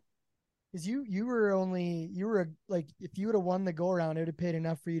last year. Because you were like if you would have won the go around, it would have paid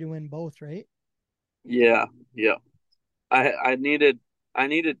enough for you to win both, right? Yeah, yeah. I needed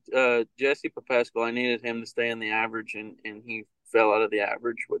Jesse Popesco. I needed him to stay in the average, and he fell out of the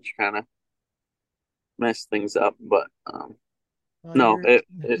average, which kind of messed things up. But no, You're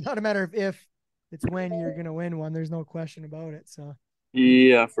it not a matter of if, it's when you're gonna win one. There's no question about it. So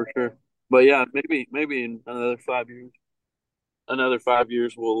yeah, for sure. But yeah, maybe in another 5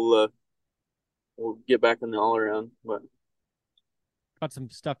 years we'll get back in the all around. But Got some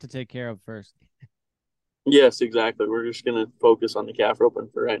stuff to take care of first. yes, exactly. We're just gonna focus on the calf roping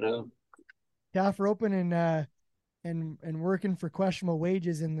for right now. calf roping and working for questionable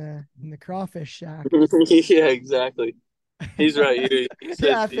wages in the crawfish shack. Yeah, exactly. He's right here. He Yeah,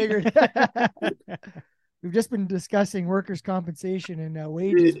 said I figured. We've just been discussing workers' compensation and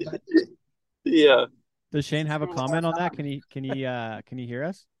wages, but yeah. Does Shane have a comment on that? Can he hear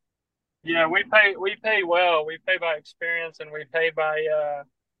us? Yeah, we pay well. We pay by experience and we pay by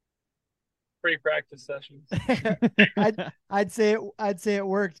free practice sessions. I'd say it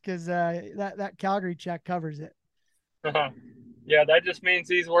worked because that Calgary check covers it. Yeah, that just means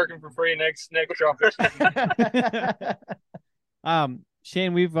he's working for free next crawfish.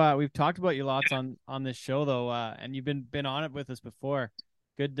 Shane, we've talked about you lots on this show though, and you've been on it with us before.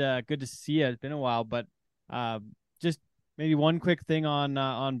 Good to see you. It's been a while, but just maybe one quick thing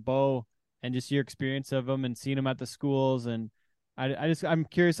on Beau and just your experience of him and seeing him at the schools, and I'm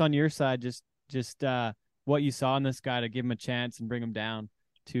curious on your side, just what you saw in this guy to give him a chance and bring him down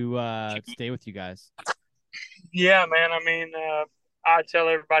to stay with you guys. Yeah, man. I mean, I tell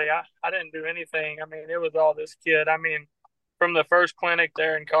everybody I didn't do anything. I mean, it was all this kid. I mean, from the first clinic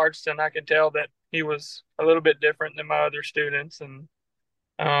there in Cardston, I could tell that he was a little bit different than my other students. And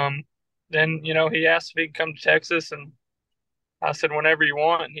um, then, he asked if he could come to Texas, and I said, whenever you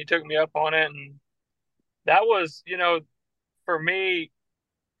want. And he took me up on it. And that was, for me,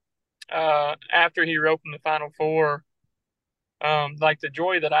 after he roped in the Final Four, like the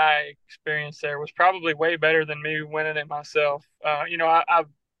joy that I experienced there was probably way better than me winning it myself. I've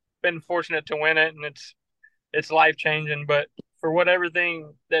been fortunate to win it, and it's life changing. But for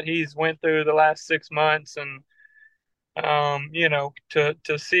everything that he's went through the last 6 months, and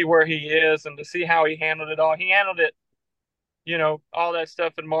to see where he is and to see how he handled it all, he handled it. All that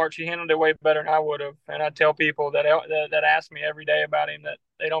stuff in March, he handled it way better than I would have. And I tell people that ask me every day about him that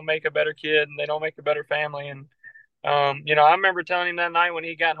they don't make a better kid and they don't make a better family. And I remember telling him that night when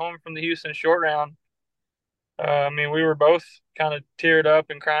he got home from the Houston short round. I mean, we were both kind of teared up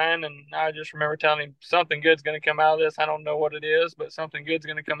and crying, and I just remember telling him something good's going to come out of this. I don't know what it is, but something good's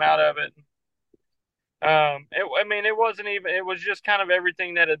going to come out of it. I mean, it wasn't even. It was just kind of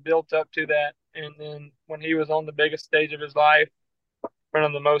everything that had built up to that, and then when he was on the biggest stage of his life, in front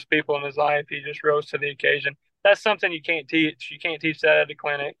of the most people in his life, he just rose to the occasion. That's something you can't teach. You can't teach that at a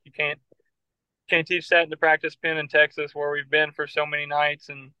clinic. You can't teach that in the practice pen in Texas, where we've been for so many nights,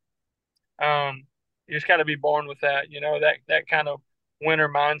 and you just got to be born with that, that kind of winner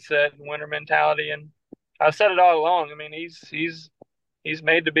mindset and winner mentality. And I've said it all along. I mean, he's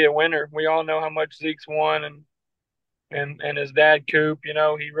made to be a winner. We all know how much Zeke's won, and his dad Coop,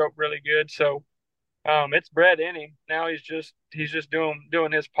 he wrote really good. So it's bred in him. Now he's just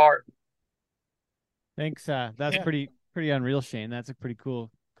doing his part. Thanks. That's Yeah. pretty unreal, Shane. That's a pretty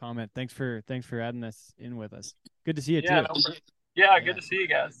cool comment. Thanks for adding this in with us. Good to see you Yeah, too. yeah, good to see you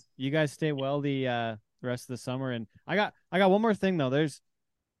guys. You guys stay well the rest of the summer. And I got one more thing though. There's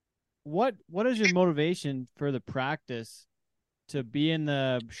what is your motivation for the practice to be in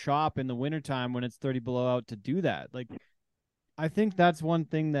the shop in the wintertime when it's 30 below out to do that? Like, I think that's one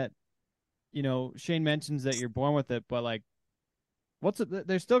thing that, Shane mentions that you're born with it, but like,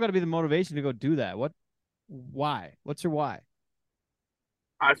 there's still got to be the motivation to go do that. Why? What's your why?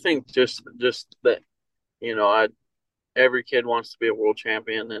 I think just that, I every kid wants to be a world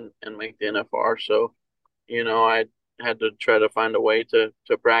champion and make the NFR. So, I had to try to find a way to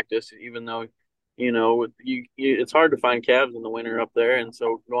practice, even though, it's hard to find cabs in the winter up there. And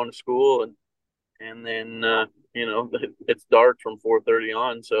so going to school and then, it's dark from 4:30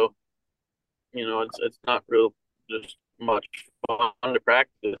 on. So, it's not real just much fun to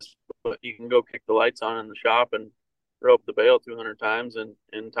practice, but you can go kick the lights on in the shop and rope the bale 200 times and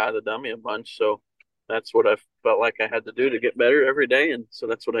tie the dummy a bunch. So that's what I felt like I had to do to get better every day. And so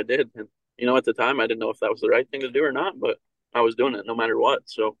that's what I did. And, at the time I didn't know if that was the right thing to do or not, but I was doing it no matter what.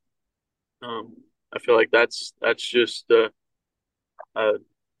 So, um, I feel like that's just, I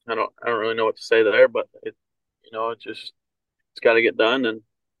don't really know what to say there, but it's got to get done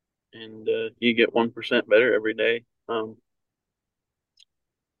and you get 1% better every day.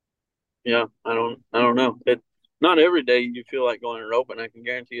 Yeah, I don't know. Not every day you feel like going and roping. I can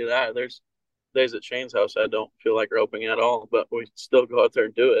guarantee you that. There's days at Shane's house I don't feel like roping at all, but we still go out there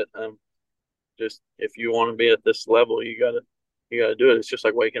and do it. Just if you want to be at this level, you gotta do it. It's just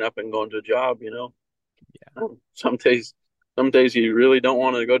like waking up and going to a job. Yeah. Some days you really don't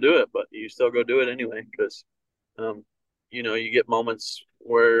want to go do it, but you still go do it anyway because um, you get moments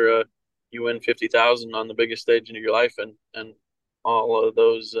where you win 50,000 on the biggest stage in your life, and all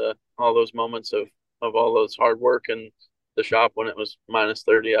those moments of all those hard work in the shop when it was minus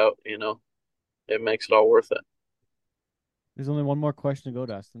 30 out, it makes it all worth it. There's only one more question to go,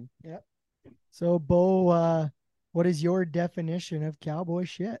 Dustin. Yeah. So, Beau, what is your definition of cowboy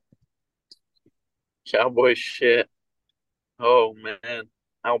shit? Cowboy shit. Oh man,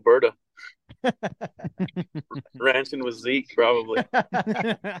 Alberta ranching with Zeke probably.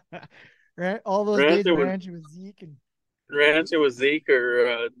 Right, all those days ranching with ranching with Zeke and ranching with Zeke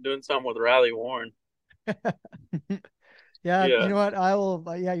or doing something with Riley Warren. yeah, you Yeah, know what? I will.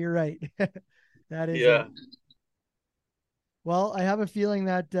 Yeah, you're right. That is yeah. it. Well, I have a feeling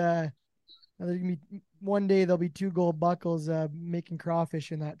that there's gonna be one day there'll be two gold buckles making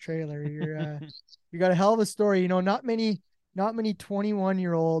crawfish in that trailer. You got a hell of a story. Not many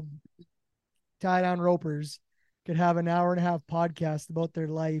 21-year-old tie down ropers could have an hour and a half podcast about their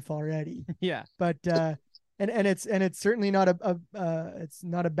life already. Yeah. But and it's certainly not it's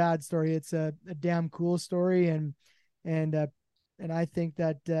not a bad story. It's a damn cool story, and I think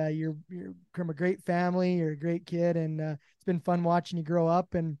that you're from a great family. You're a great kid, and it's been fun watching you grow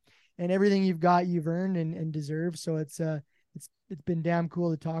up. And and everything you've got, you've earned and deserve. So it's been damn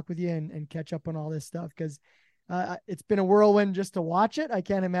cool to talk with you and catch up on all this stuff, because it's been a whirlwind just to watch it. I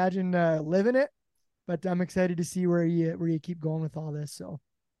can't imagine living it, but I'm excited to see where you keep going with all this. So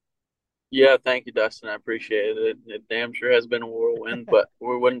Yeah, thank you, Dustin. I appreciate it. It damn sure has been a whirlwind, but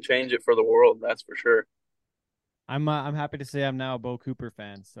we wouldn't change it for the world. That's for sure. I'm happy to say I'm now a Beau Cooper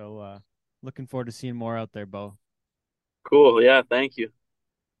fan. So looking forward to seeing more out there, Beau. Cool. Yeah, thank you.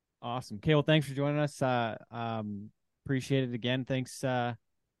 Awesome. Okay, well, thanks for joining us. Appreciate it again. Thanks for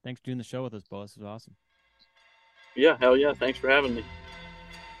doing the show with us, Beau. This was awesome. Yeah, hell yeah. Thanks for having me.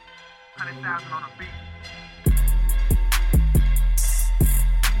 100,000 on a beat.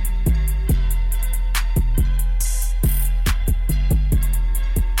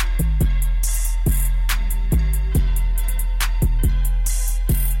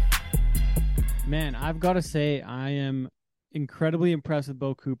 Man, I've got to say, I am incredibly impressed with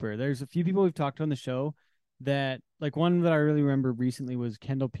Beau Cooper. There's a few people we've talked to on the show that, like, one that I really remember recently was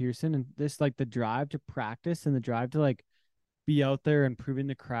Kendall Pearson, and this, like, the drive to practice and the drive to, like, be out there and proving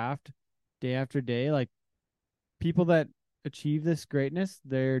the craft day after day. Like, people that achieve this greatness,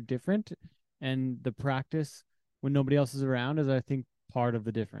 they're different, and the practice when nobody else is around is, I think, part of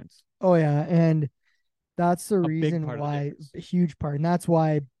the difference. oh yeah, and that's the A big reason part of the why, difference. a huge part, and that's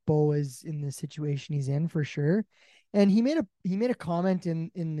why Beau is in the situation he's in for sure. And he made a comment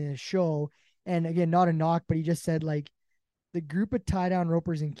in the show, and again, not a knock, but he just said, like, the group of tie down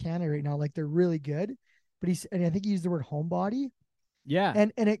ropers in Canada right now, like, they're really good, but and I think he used the word homebody, Yeah.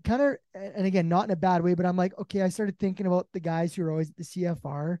 and it kind of, and again, not in a bad way, but I'm like, okay, I started thinking about the guys who are always at the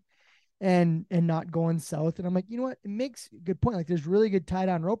CFR and not going south, and I'm like, you know what, it makes a good point. Like, there's really good tie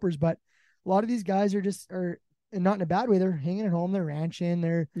down ropers, but a lot of these guys are, and not in a bad way, they're hanging at home, they're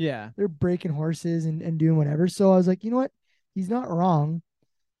ranching, Yeah. they're breaking horses and doing whatever. So I was like, you know what, he's not wrong.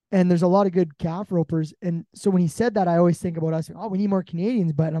 And there's a lot of good calf ropers. And so when he said that, I always think about us, oh, we need more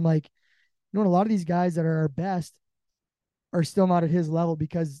Canadians. But I'm like, you know what, a lot of these guys that are our best are still not at his level,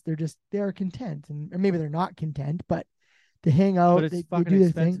 because they are content, and or maybe they're not content, but to hang But out, it's they fucking do their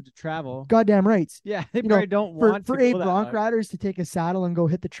expensive thing. to travel. Goddamn rights. Yeah, they You know, probably don't for want for to eight go that bronc much. riders to take a saddle and go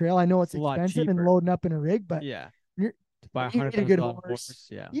hit the trail, I know it's A lot expensive and cheaper. loading up in a rig, but Yeah. you're, To buy you get a good $100,000 horse.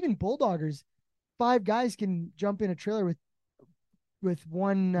 Yeah. Even bulldoggers, 5 guys can jump in a trailer with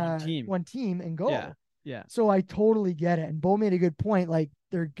one team and go. Yeah. Yeah. So I totally get it. And Beau made a good point. Like,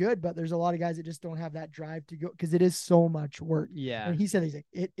 they're good, but there's a lot of guys that just don't have that drive to go, because it is so much work. Yeah. And he's like,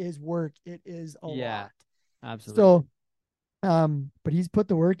 it is work. It is a Yeah. lot. Absolutely. So, but he's put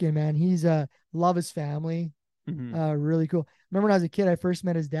the work in, man. He's love his family. Really cool. Remember when I was a kid, I first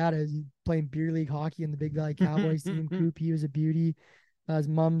met his dad as he playing beer league hockey in the Big Valley Cowboys team. Coop, he was a beauty. His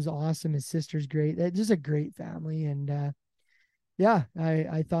mom's awesome. His sister's great. It's just a great family. And yeah,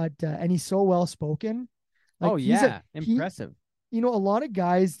 I thought, and he's so well spoken. Like, oh yeah, impressive. You know, a lot of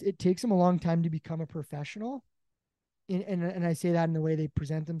guys, it takes them a long time to become a professional. And I say that in the way they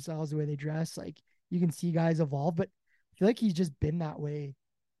present themselves, the way they dress. Like, you can see guys evolve, but I feel like he's just been that way.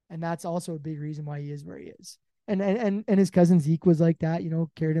 And that's also a big reason why he is where he is. And his cousin Zeke was like that, you know,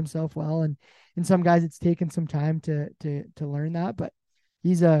 carried himself well. And some guys, it's taken some time to learn that, but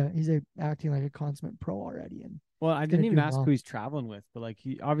he's acting like a consummate pro already. And well, I didn't even ask well. who he's traveling with, but like,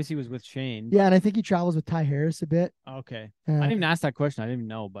 he obviously was with Shane. Yeah, and I think he travels with Ty Harris a bit. Okay. I didn't even ask that question. I didn't even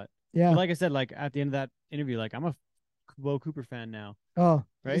know, but yeah. But like I said, like, at the end of that interview, like, I'm a Beau Cooper fan now. Oh,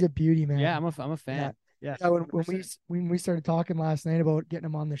 right? He's a beauty, man. Yeah, I'm a fan. Yeah. When we started talking last night about getting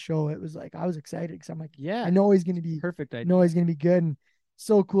him on the show, it was like, I was excited, because I'm like, yeah, I know he's gonna be perfect. I know he's gonna be good, and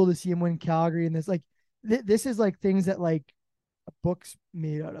so cool to see him win Calgary. And this, like, this is like things that, like, a book's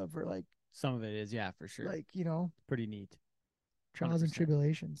made out of, or like, some of it is, yeah, for sure. like, you know, pretty neat. trials 100%. and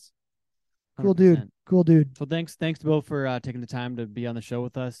tribulations. 100%. Cool dude. So thanks to Beau for taking the time to be on the show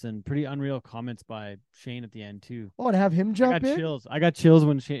with us, and pretty unreal comments by Shane at the end too. Oh, to have him jump in. I got chills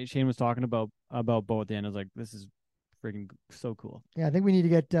when Shane was talking about Beau at the end. I was like, this is freaking so cool. Yeah, I think we need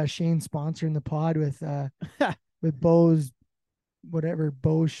to get Shane sponsoring the pod with with Beau's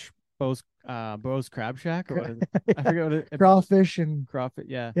Beau's Crab Shack, or what is it? I forget what it. Crawfish and Crawfish.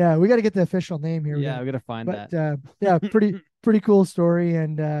 Yeah. Yeah, we got to get the official name here. Yeah, we got to find that. Yeah, pretty cool story,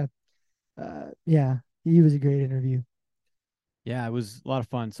 and yeah, he was a great interview. Yeah, it was a lot of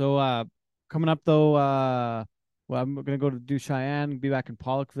fun. So coming up though, well, I'm gonna go to do Cheyenne, be back in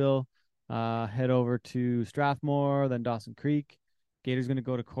Pollockville, head over to Strathmore, then Dawson Creek. Gator's gonna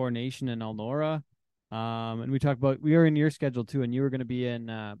go to Coronation and Elnora. And we talked about, we were in your schedule too, and you were gonna be in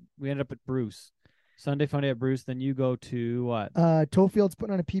we ended up at Bruce. Sunday fun day at Bruce, then you go to what? Toefield's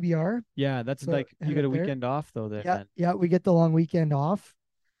putting on a PBR. Yeah, that's So like, you get a there. weekend off though there. Yeah, then. yeah, we get the long weekend off.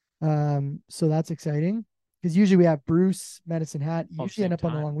 So that's exciting because usually we have Bruce, Medicine Hat, Oh, usually end same up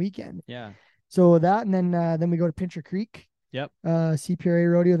on the time. long weekend. Yeah. So that, and then we go to Pincher Creek, Yep.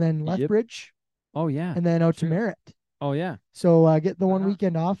 CPRA rodeo, then Lethbridge, Oh yeah. and then out to True. Merritt. Oh yeah. So get the one Uh-huh.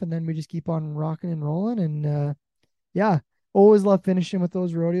 weekend off, and then we just keep on rocking and rolling. And yeah, always love finishing with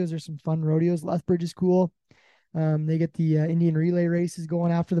those rodeos. There's some fun rodeos. Lethbridge is cool. They get the Indian relay races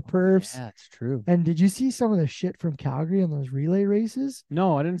going after the perfs. Yeah, it's true. And did you see some of the shit from Calgary in those relay races?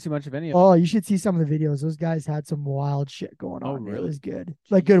 No, I didn't see much of any of it. Oh, you should see some of the videos. Those guys had some wild shit going Oh, on. It really? was good.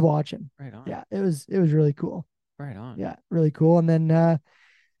 Like good watching. Right on. Yeah, it was really cool. Right on. Yeah, really cool. And then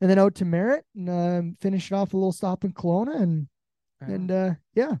out to Merritt and finish it off a little stop in Kelowna Right on.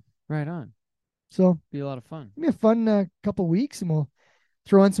 yeah. Right on. So Be a lot of fun. it'll be a fun couple weeks, and we'll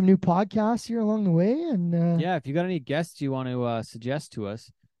throw in some new podcasts here along the way. And Yeah, if you got any guests you want to suggest to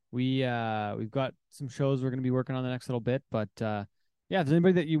us, we've got some shows we're going to be working on the next little bit. But yeah, if there's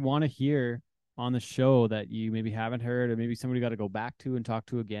anybody that you want to hear on the show that you maybe haven't heard, or maybe somebody got to go back to and talk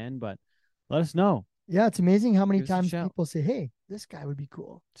to again, but let us know. yeah, it's amazing how many Give us a times shout. people say, "Hey, this guy would be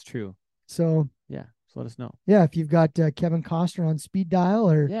cool." It's true. So Yeah, so let us know. yeah, if you've got Kevin Costner on speed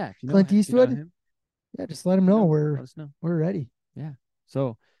dial or Yeah, if you know Clint him, if you know Eastwood, him, yeah, just let him let know let us know. we're ready. Yeah.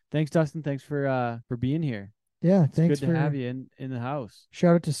 So thanks, Dustin. Thanks for being here. Yeah, It's thanks good to have you in the house.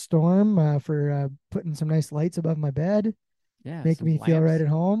 Shout out to Storm for putting some nice lights above my bed, Yeah, making some me feel lamps. right at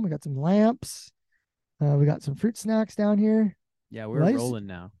home. We got some lamps. We got some fruit snacks down here. Yeah, we're Life's- rolling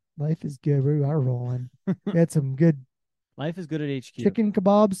now. Life is good. We are rolling. We had some good Life is good at HQ. chicken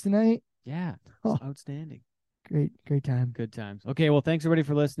kebabs tonight. Yeah, it's Oh. outstanding. Great time. Good times. Okay, well, thanks everybody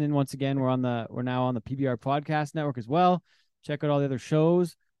for listening. Once again, we're now on the PBR Podcast Network as well. Check out all the other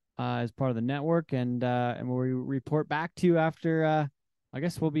shows as part of the network, and we'll report back to you after. I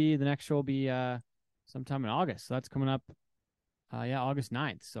guess the next show will be sometime in August. So that's coming up. August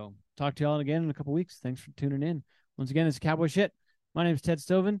 9th. So talk to y'all again in a couple weeks. Thanks for tuning in. Once again, it's Cowboy Shit. My name is Ted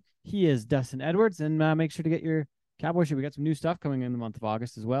Stoven. He is Dustin Edwards, and make sure to get your Cowboy Shit. We got some new stuff coming in the month of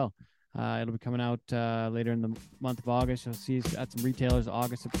August as well. It'll be coming out later in the month of August. You'll see us at some retailers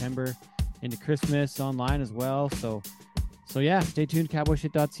August, September, into Christmas online as well. So yeah, stay tuned.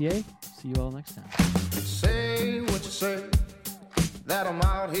 Cowboyshit.ca. See you all next time. Say what you say, that I'm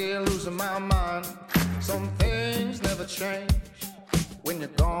out here losing my mind. Some things never change. When you're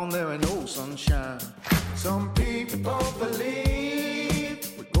gone, there ain't no sunshine. Some people don't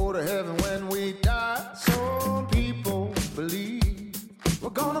believe we go to heaven when we die. Some people believe we're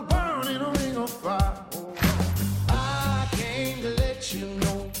gonna burn in a ring of fire. I came to let you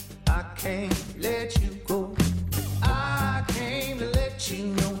know, I can't let you go. I came to let you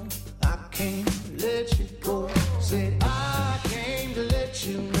know, I can't let you go. Said I came to let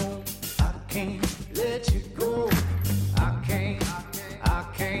you know, I can't let you go.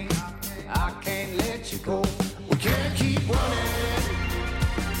 I can't let you go. We can't keep running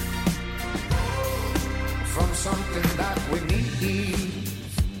from something that we need.